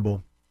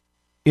incredible.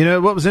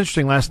 What was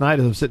interesting last night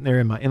is I'm sitting there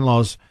in my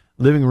in-laws'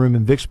 living room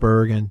in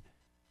Vicksburg, and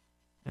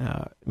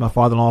my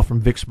father-in-law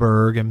from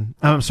Vicksburg, and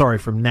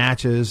from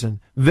Natchez, and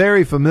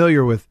very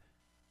familiar with,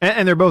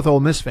 and they're both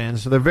Ole Miss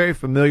fans, so they're very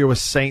familiar with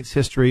Saints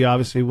history,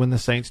 obviously, when the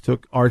Saints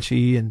took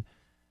Archie, and,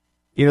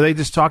 they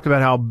just talked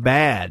about how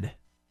bad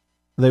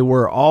they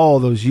were all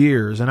those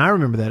years, and I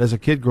remember that as a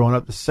kid growing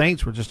up, the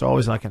Saints were just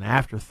always like an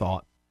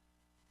afterthought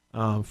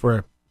for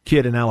a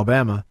kid in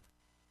Alabama.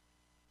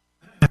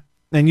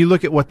 And you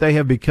look at what they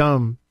have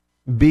become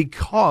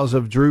because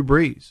of Drew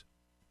Brees.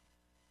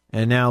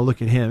 And now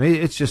look at him.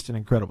 It's just an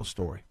incredible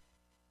story.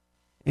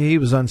 He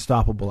was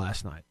unstoppable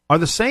last night. Are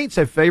the Saints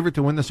a favorite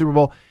to win the Super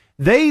Bowl?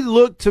 They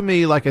look to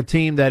me like a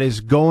team that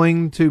is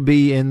going to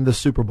be in the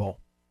Super Bowl.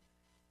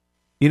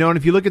 And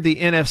if you look at the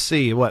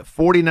NFC,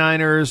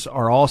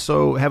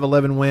 49ers have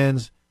 11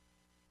 wins.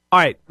 All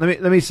right,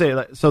 let me say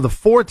it. So the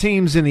 4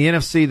 teams in the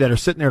NFC that are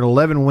sitting there at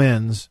 11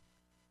 wins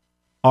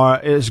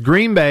is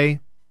Green Bay,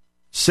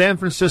 San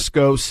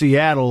Francisco,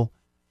 Seattle,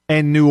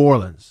 and New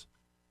Orleans.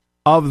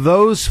 Of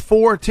those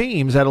 4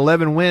 teams at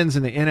 11 wins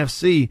in the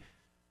NFC,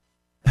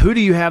 who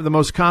do you have the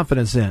most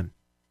confidence in?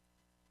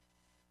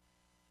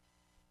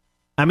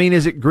 I mean,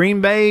 is it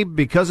Green Bay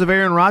because of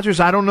Aaron Rodgers?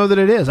 I don't know that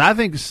it is. I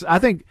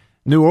think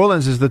New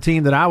Orleans is the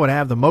team that I would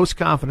have the most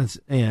confidence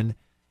in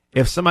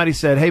if somebody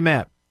said, hey,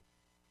 Matt,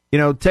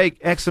 take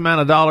X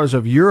amount of dollars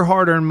of your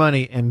hard-earned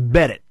money and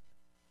bet it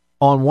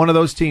on one of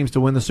those teams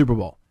to win the Super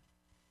Bowl.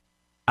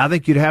 I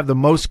think you'd have the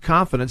most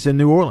confidence in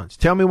New Orleans.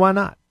 Tell me why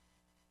not.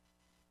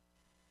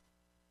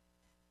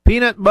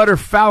 Peanut Butter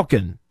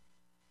Falcon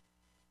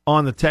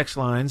on the text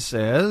line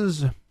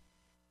says,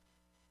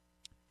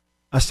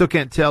 I still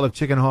can't tell if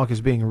Chicken Hawk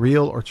is being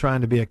real or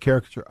trying to be a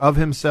caricature of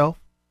himself.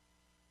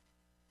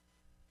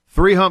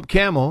 3-Hump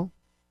Camel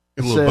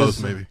a little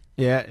both, maybe.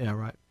 Yeah,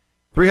 right.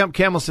 3-Hump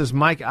Camel says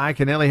Mike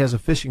Iaconelli has a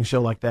fishing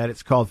show like that.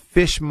 It's called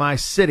Fish My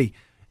City.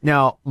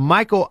 Now,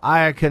 Michael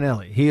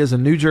Iaconelli, he is a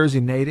New Jersey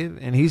native,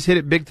 and he's hit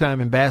it big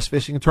time in bass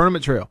fishing and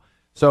tournament trail.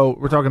 So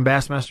we're talking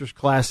Bassmasters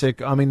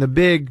Classic. I mean, the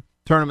big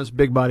tournaments,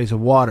 big bodies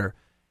of water.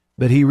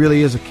 But he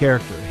really is a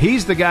character.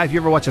 He's the guy, if you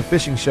ever watch a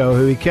fishing show,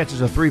 who he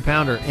catches a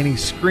 3-pounder and he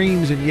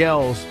screams and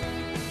yells.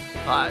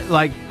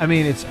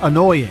 It's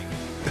annoying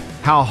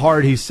how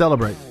hard he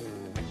celebrates.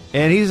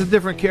 And he's a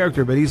different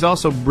character, but he's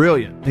also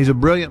brilliant. He's a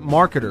brilliant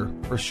marketer,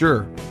 for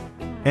sure.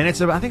 And I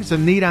think it's a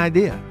neat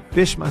idea.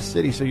 Fish My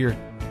City. So you're,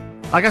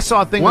 like I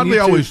saw a thing on YouTube. Why do they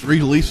always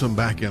release them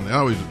back in? They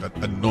always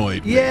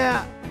annoyed me.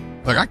 Yeah.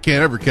 Like, I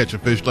can't ever catch a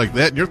fish like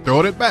that, and you're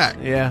throwing it back.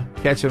 Yeah,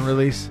 catch and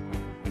release.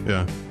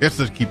 Yeah, it's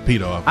to keep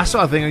Pete off. I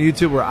saw a thing on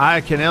YouTube where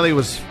Iaconelli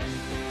was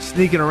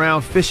sneaking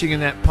around fishing in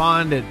that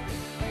pond at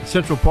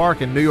Central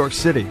Park in New York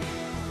City.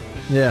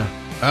 Yeah.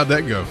 How'd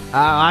that go?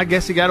 I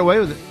guess he got away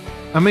with it.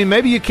 I mean,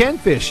 maybe you can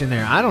fish in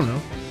there. I don't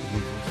know.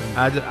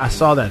 I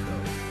saw that,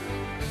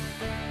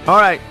 though. All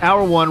right,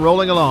 hour 1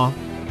 rolling along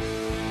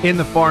in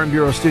the Farm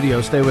Bureau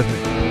studio. Stay with me.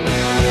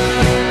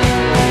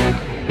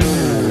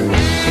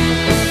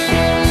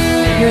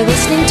 You're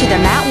listening to the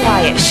Matt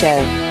Wyatt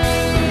Show.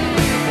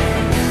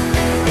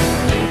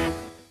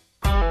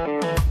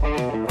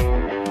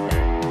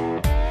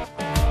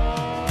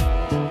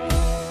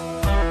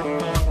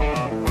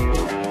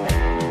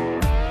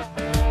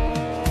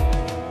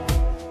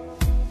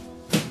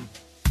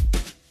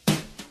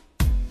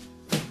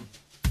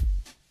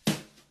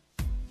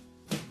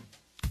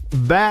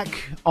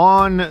 Back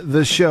on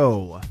the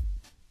show.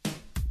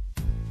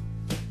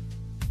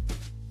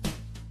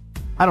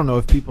 I don't know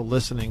if people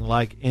listening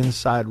like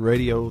inside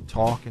radio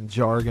talk and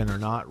jargon or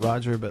not,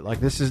 Roger, but like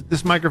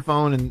this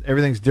microphone and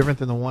everything's different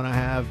than the one I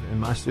have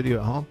in my studio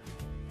at home.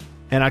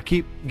 And I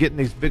keep getting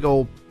these big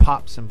old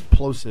pops and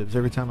plosives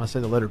every time I say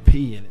the letter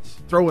P, and it's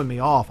throwing me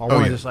off. I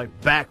want to just like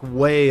back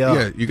way up.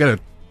 Yeah, you got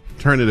to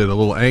turn it at a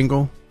little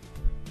angle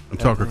and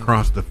talk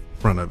across the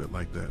front of it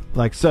like that.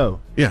 Like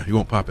so. Yeah, you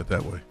won't pop it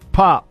that way.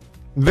 Pop.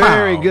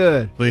 Very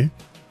good. See?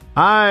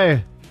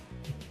 I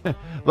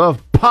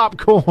love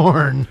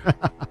popcorn.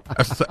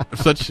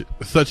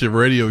 such a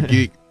radio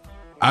geek.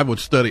 I would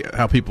study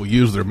how people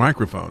use their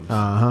microphones.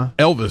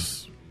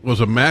 Elvis was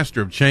a master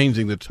of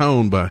changing the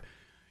tone by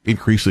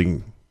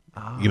increasing,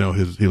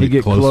 his he'd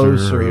get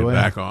closer he'd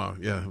back off.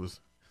 Yeah, it was.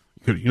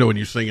 When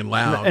you're singing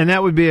loud, and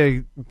that would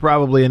be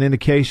probably an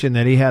indication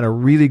that he had a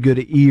really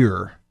good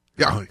ear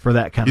for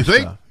that kind of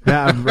stuff.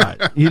 Yeah, right.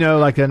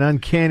 Like an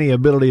uncanny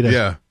ability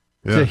to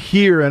to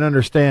hear and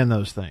understand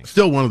those things.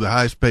 Still one of the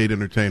highest paid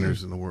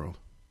entertainers in the world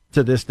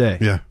to this day.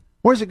 Yeah.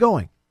 Where's it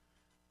going?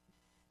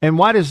 And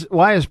why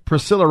is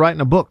Priscilla writing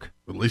a book?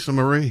 With Lisa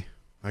Marie,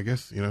 I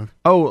guess,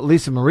 Oh,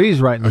 Lisa Marie's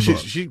writing a book.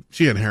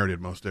 She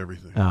inherited most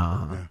everything.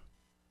 Yeah.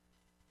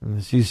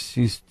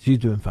 She's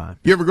doing fine.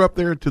 You ever go up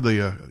there to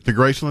to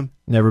Graceland?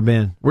 Never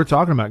been. We're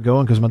talking about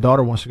going because my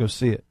daughter wants to go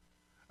see it.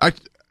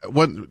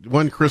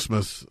 One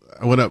Christmas,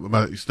 I went up.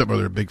 My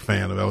stepmother, a big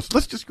fan of Elvis.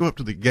 Let's just go up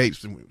to the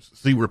gates and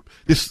see where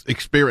this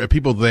experience,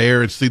 people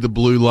there, and see the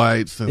blue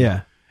lights. And,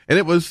 yeah, and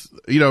it was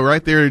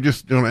right there,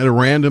 just at a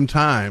random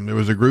time, there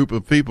was a group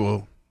of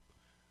people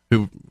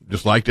who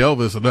just liked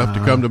Elvis enough to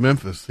come to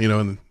Memphis.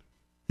 And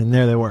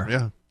there they were.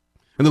 Yeah,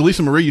 and the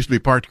Lisa Marie used to be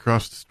parked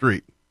across the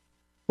street.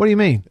 What do you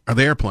mean? Or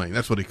the airplane.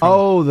 That's what he called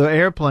it. Oh, the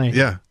airplane.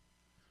 Yeah.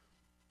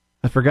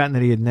 I've forgotten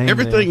that he had named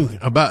everything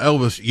about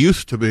Elvis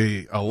used to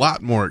be a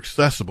lot more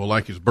accessible,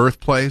 like his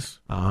birthplace.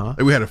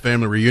 We had a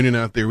family reunion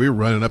out there. We were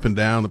running up and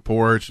down the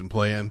porch and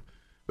playing,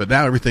 but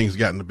now everything's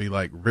gotten to be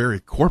like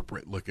very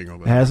corporate looking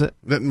over there. Has it?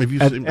 Have you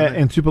seen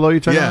in Tupelo? You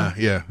talking about?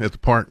 Yeah, at the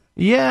park.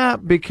 Yeah,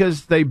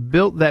 because they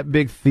built that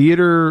big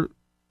theater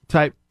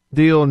type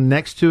deal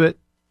next to it.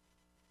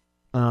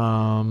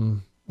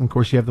 Of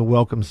course, you have the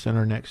Welcome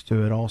Center next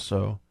to it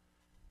also.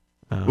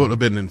 Well, it would have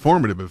been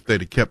informative if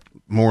they'd have kept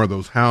more of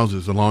those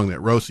houses along that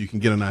road so you can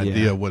get an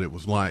idea of what it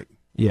was like.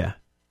 Yeah,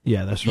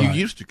 that's right. You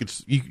used to,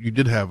 you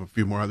did have a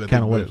few more of that.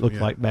 Kind of what it looked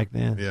like back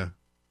then. Yeah.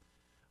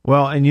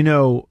 Well, and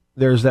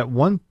there's that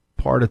one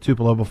part of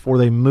Tupelo before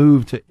they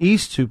moved to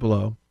East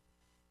Tupelo.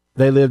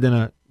 They lived in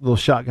a little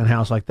shotgun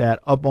house like that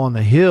up on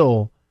the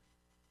hill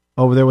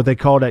over there, what they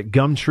called at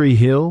Gumtree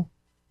Hill.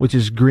 which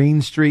is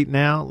Green Street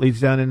now, leads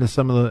down into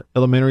some of the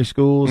elementary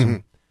schools. Mm-hmm.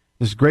 And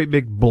this great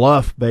big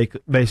bluff,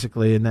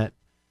 basically, in that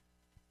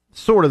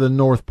sort of the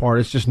north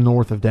part. It's just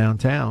north of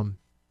downtown.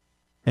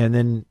 And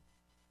then,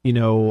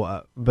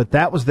 but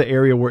that was the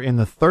area where in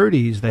the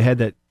 30s they had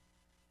that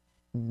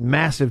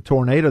massive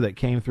tornado that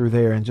came through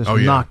there and just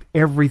knocked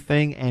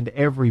everything and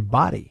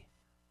everybody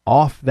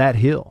off that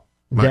hill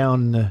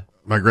down.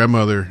 My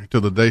grandmother, till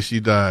the day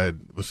she died,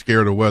 was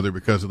scared of weather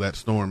because of that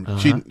storm.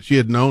 Uh-huh. She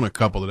had known a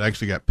couple that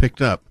actually got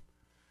picked up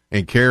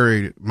and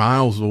carried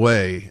miles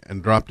away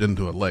and dropped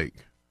into a lake.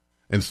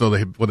 And so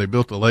when they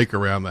built the lake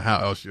around the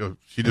house,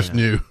 she just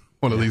knew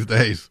one of these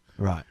days,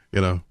 right?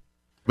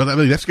 But I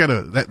mean,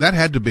 that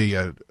had to be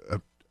a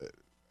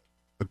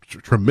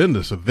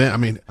tremendous event. I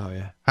mean,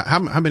 how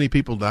many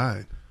people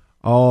died?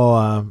 Oh,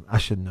 I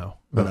should know,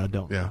 but I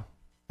don't know.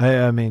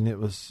 I mean, it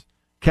was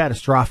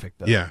catastrophic,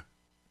 though. Yeah.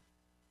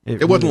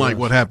 It wasn't like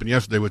what happened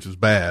yesterday, which is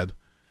bad,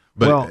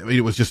 but I mean,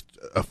 it was just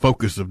a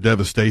focus of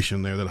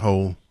devastation there, that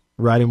whole.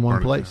 Right in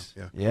one place.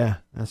 Yeah,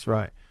 that's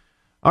right.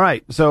 All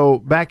right, so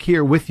back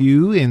here with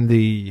you in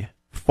the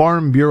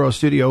Farm Bureau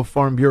studio,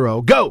 Farm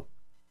Bureau, go!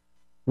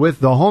 With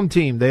the home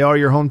team. They are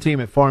your home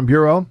team at Farm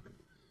Bureau.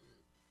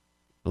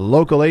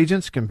 Local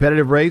agents,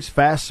 competitive rates,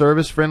 fast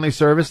service, friendly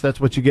service. That's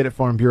what you get at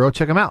Farm Bureau.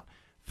 Check them out.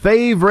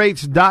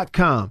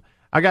 Favrates.com.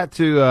 I got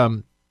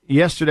to,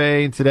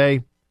 yesterday and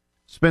today,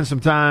 spend some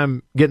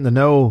time getting to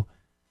know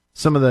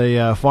some of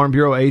the Farm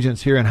Bureau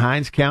agents here in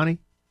Hinds County,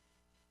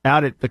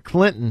 out at the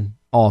Clinton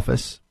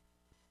office.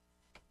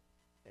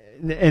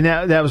 And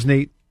that was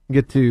neat.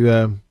 Get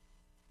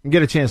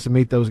a chance to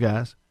meet those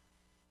guys.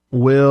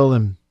 Will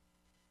and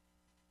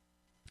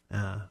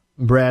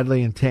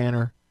Bradley and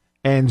Tanner.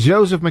 And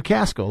Joseph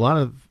McCaskill. A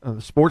lot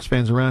of sports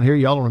fans around here,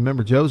 y'all will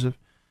remember Joseph.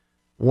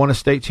 Won a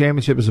state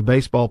championship as a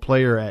baseball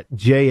player at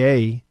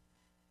JA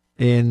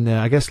in,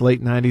 I guess,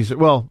 late 90s,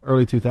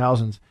 early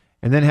 2000s.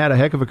 And then had a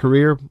heck of a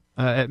career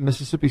at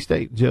Mississippi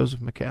State, Joseph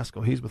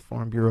McCaskill. He's with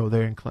Farm Bureau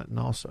there in Clinton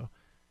also.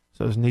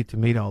 So it was neat to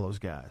meet all those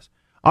guys.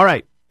 All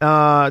right,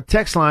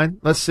 text line.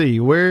 Let's see.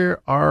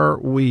 Where are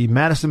we?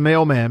 Madison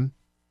Mailman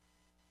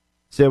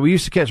said, we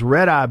used to catch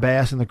red-eye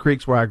bass in the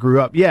creeks where I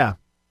grew up. Yeah,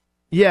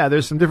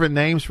 there's some different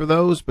names for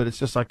those, but it's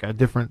just like a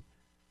different.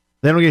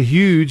 They don't get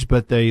huge,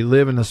 but they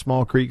live in the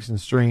small creeks and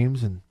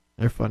streams, and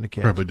they're fun to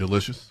catch. Probably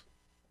delicious.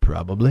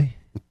 Probably.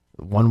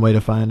 One way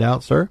to find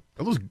out, sir.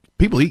 Those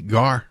people eat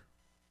gar.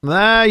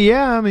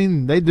 Yeah, I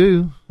mean, they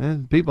do,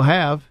 and people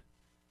have.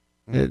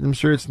 I'm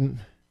sure it's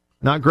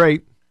not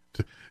great.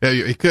 Yeah,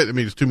 it could. I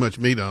mean, it's too much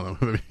meat on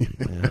them.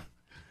 Yeah.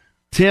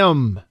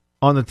 Tim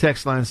on the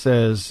text line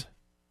says,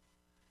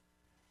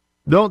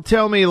 don't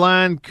tell me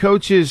line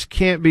coaches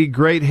can't be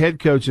great head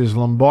coaches.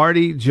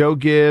 Lombardi, Joe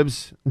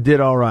Gibbs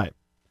did all right.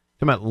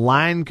 Talking about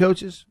line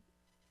coaches?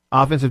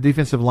 Offensive,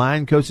 defensive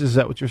line coaches, is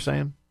that what you're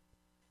saying?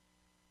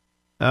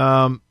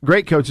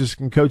 Great coaches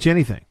can coach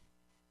anything.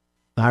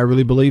 I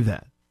really believe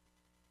that.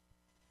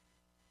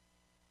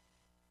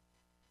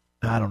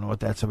 I don't know what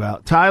that's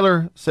about.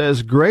 Tyler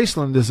says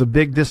Graceland is a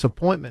big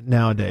disappointment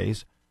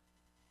nowadays.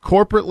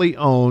 Corporately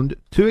owned,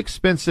 too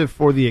expensive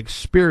for the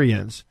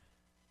experience,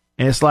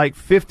 and it's like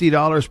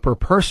 $50 per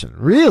person.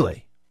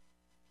 Really?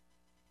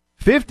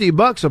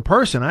 $50 a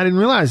person? I didn't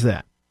realize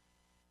that.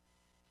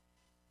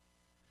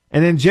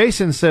 And then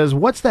Jason says,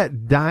 what's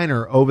that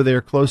diner over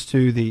there close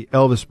to the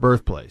Elvis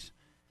birthplace?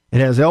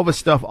 It has Elvis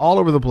stuff all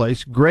over the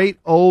place. Great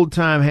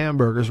old-time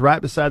hamburgers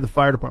right beside the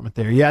fire department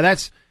there. Yeah,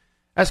 that's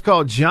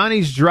called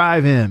Johnny's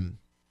Drive-In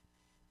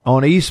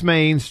on East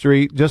Main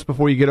Street, just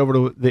before you get over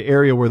to the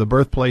area where the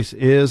birthplace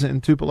is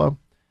in Tupelo.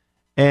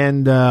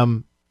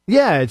 And,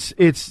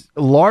 it's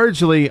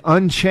largely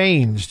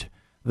unchanged.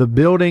 The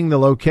building, the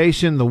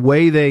location, the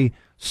way they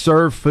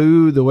serve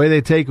food, the way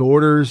they take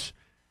orders.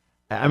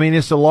 I mean,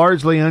 it's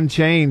largely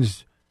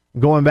unchanged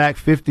going back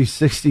 50,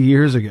 60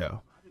 years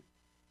ago.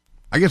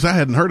 I guess I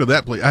hadn't heard of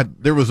that place.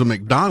 There was a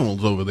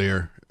McDonald's over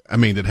there. I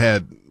mean, it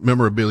had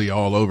memorabilia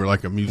all over,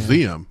 like a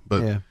museum.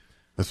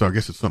 So I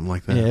guess it's something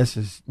like that. Yeah, this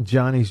is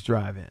Johnny's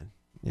Drive-In.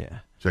 Yeah.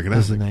 Check it out.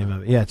 That's the name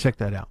of it. Yeah, check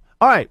that out.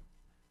 All right.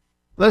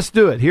 Let's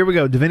do it. Here we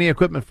go. Davini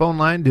Equipment phone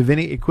line.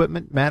 Davini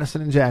Equipment,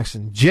 Madison and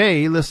Jackson.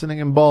 Jay, listening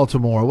in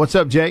Baltimore. What's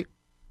up, Jay?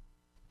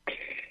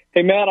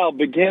 Hey, Matt, I'll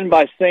begin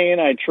by saying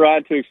I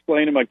tried to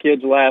explain to my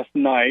kids last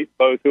night,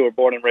 both who were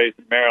born and raised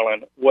in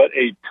Maryland, what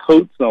a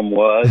totem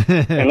was.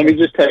 And let me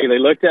just tell you, they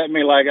looked at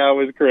me like I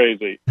was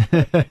crazy.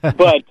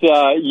 But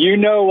you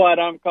know what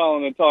I'm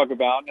calling to talk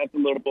about, and that's a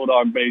Little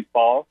Bulldog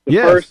baseball. The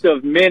first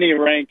of many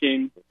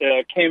rankings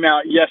came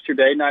out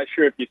yesterday. Not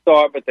sure if you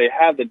saw it, but they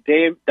have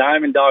the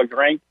Diamond Dogs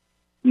ranked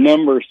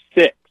number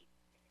 6.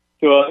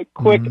 So a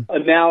quick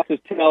analysis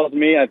tells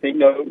me, I think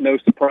no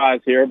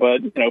surprise here,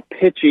 but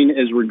pitching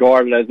is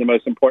regarded as the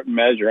most important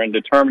measure in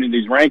determining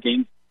these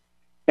rankings.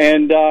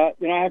 And I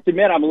have to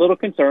admit, I'm a little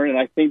concerned, and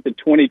I think the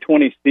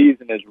 2020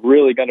 season is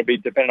really going to be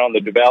dependent on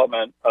the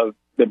development of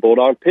the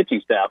Bulldog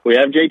pitching staff. We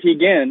have JT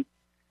again,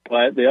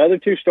 but the other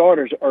two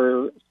starters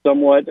are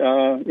somewhat,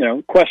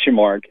 question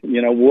mark.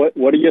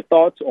 What are your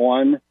thoughts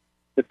on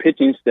the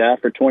pitching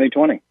staff for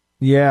 2020?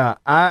 Yeah,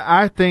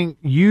 I think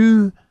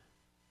you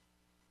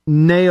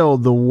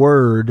nailed the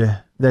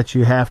word that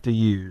you have to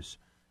use,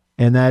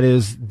 and that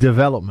is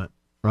development,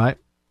 right?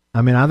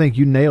 I mean, I think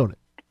you nailed it.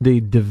 The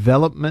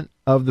development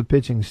of the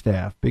pitching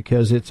staff,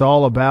 because it's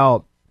all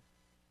about,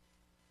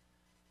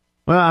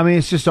 well, I mean,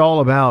 it's just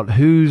all about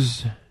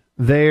who's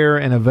there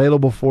and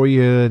available for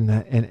you,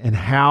 and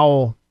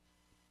how,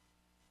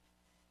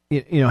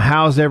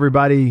 how's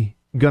everybody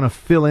going to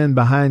fill in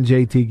behind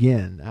JT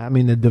Ginn. I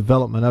mean, the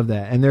development of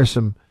that. And there's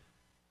some,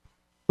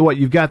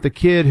 you've got the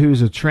kid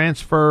who's a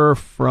transfer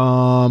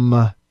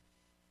from,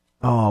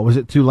 was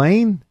it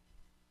Tulane?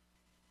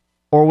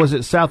 Or was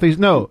it Southeast?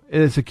 No,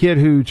 it's a kid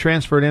who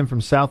transferred in from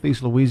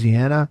Southeast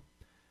Louisiana,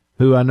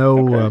 who I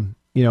know,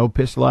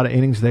 pitched a lot of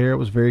innings there. It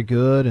was very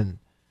good. And,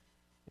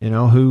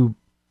 who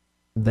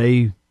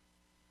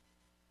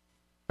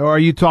or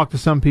you talk to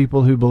some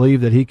people who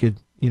believe that he could,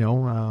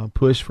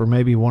 push for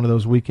maybe one of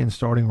those weekend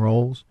starting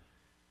roles.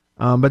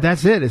 But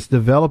that's it. It's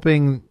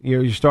developing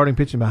your starting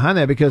pitching behind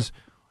that, because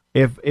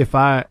if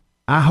I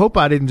hope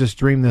I didn't just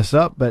dream this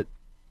up, but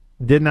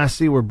didn't I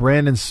see where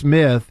Brandon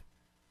Smith,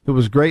 who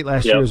was great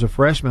last year as a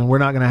freshman, we're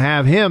not going to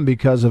have him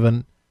because of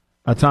a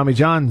Tommy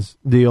John's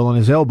deal on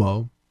his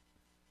elbow.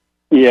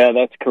 Yeah,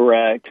 that's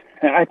correct.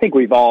 I think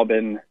we've all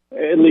been,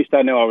 at least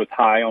I know I was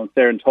high on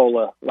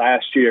Sarantola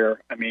last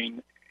year. I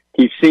mean,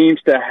 he seems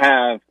to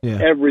have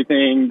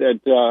everything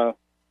that,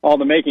 all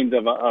the makings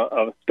of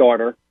a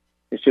starter.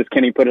 It's just,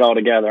 can he put it all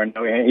together? I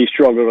know he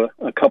struggled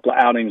a couple of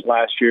outings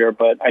last year,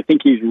 but I think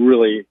he's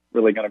really,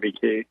 really going to be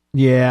key.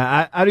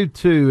 Yeah, I do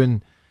too.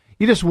 And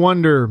you just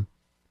wonder,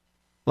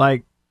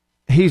 like,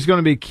 he's going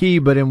to be key,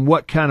 but in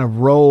what kind of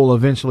role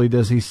eventually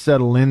does he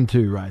settle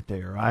into right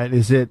there, right?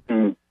 Is it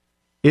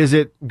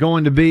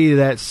going to be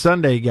that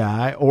Sunday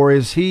guy, or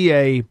does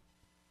he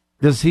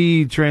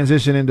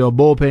transition into a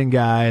bullpen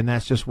guy, and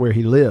that's just where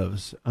he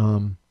lives?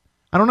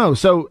 I don't know.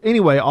 So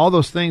anyway, all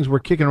those things, we're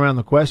kicking around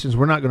the questions.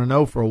 We're not going to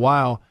know for a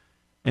while.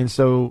 And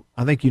so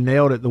I think you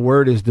nailed it. The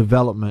word is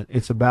development.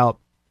 It's about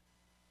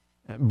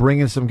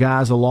bringing some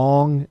guys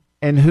along.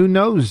 And who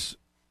knows,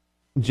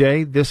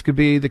 Jay, this could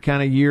be the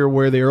kind of year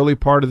where the early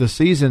part of the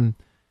season,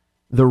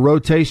 the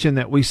rotation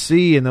that we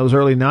see in those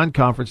early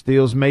non-conference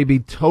deals may be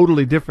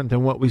totally different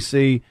than what we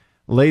see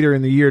later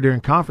in the year during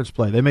conference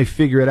play. They may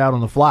figure it out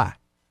on the fly.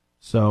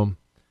 So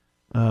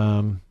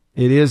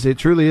it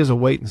truly is a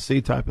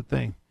wait-and-see type of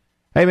thing.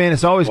 Hey, man,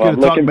 it's always good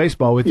to talk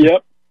baseball with you.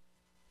 Yep.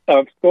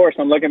 Of course,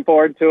 I'm looking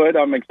forward to it.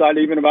 I'm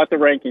excited even about the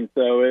rankings.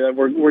 So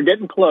we're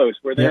getting close.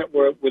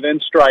 We're within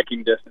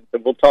striking distance,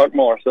 and we'll talk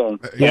more soon.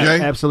 Yeah,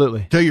 Jay,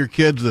 absolutely. Tell your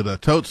kids that a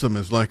Totsum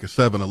is like a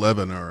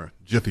 7-Eleven or a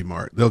Jiffy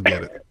Mart. They'll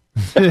get it.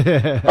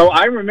 Oh,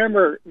 I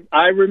remember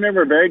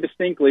very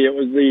distincly. It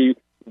was the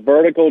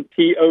vertical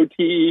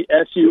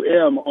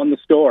TOTSUM on the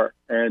store,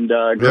 and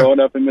growing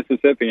up in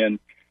Mississippi, and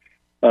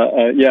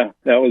that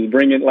was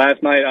bringing.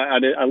 Last night,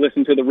 I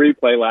listened to the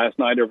replay last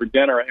night over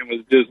dinner and was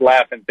just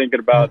laughing, thinking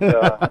about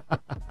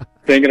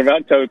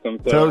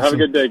Totsum. So have a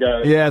good day,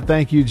 guys. Yeah,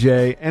 thank you,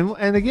 Jay.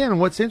 And again,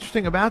 what's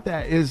interesting about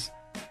that is,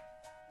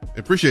 I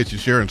appreciate you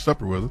sharing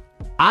supper with us.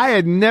 I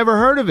had never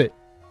heard of it.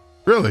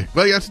 Really?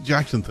 Well, that's a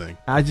Jackson thing.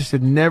 I just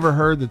had never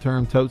heard the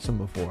term Totsum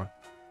before.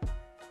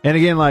 And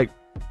again, like,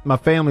 my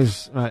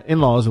family's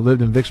in-laws have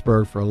lived in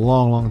Vicksburg for a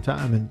long, long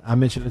time, and I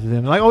mentioned it to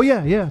them. They're like, oh,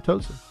 yeah,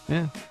 Totsum.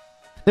 Yeah.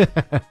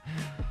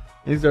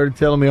 He started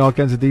telling me all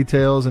kinds of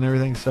details and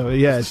everything. So,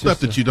 yeah. It's stuff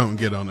that you don't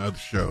get on other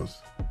shows.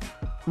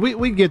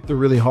 We get the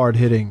really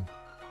hard-hitting,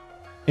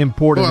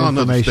 important information.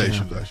 On other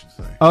stations, I should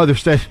say. Other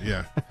stations.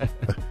 Yeah.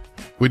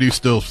 We do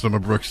steal some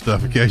of Brooks'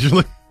 stuff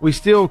occasionally. We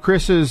steal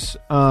Chris's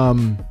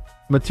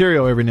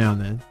material every now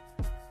and then.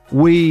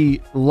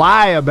 We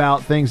lie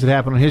about things that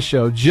happen on his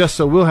show just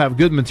so we'll have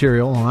good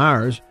material on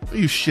ours.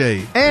 You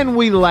shade. And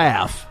we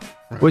laugh,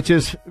 which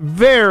is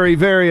very,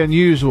 very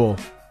unusual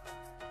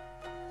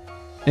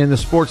in the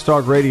sports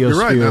talk radio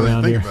sphere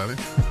around here.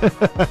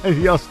 Think about it.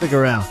 Y'all stick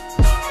around.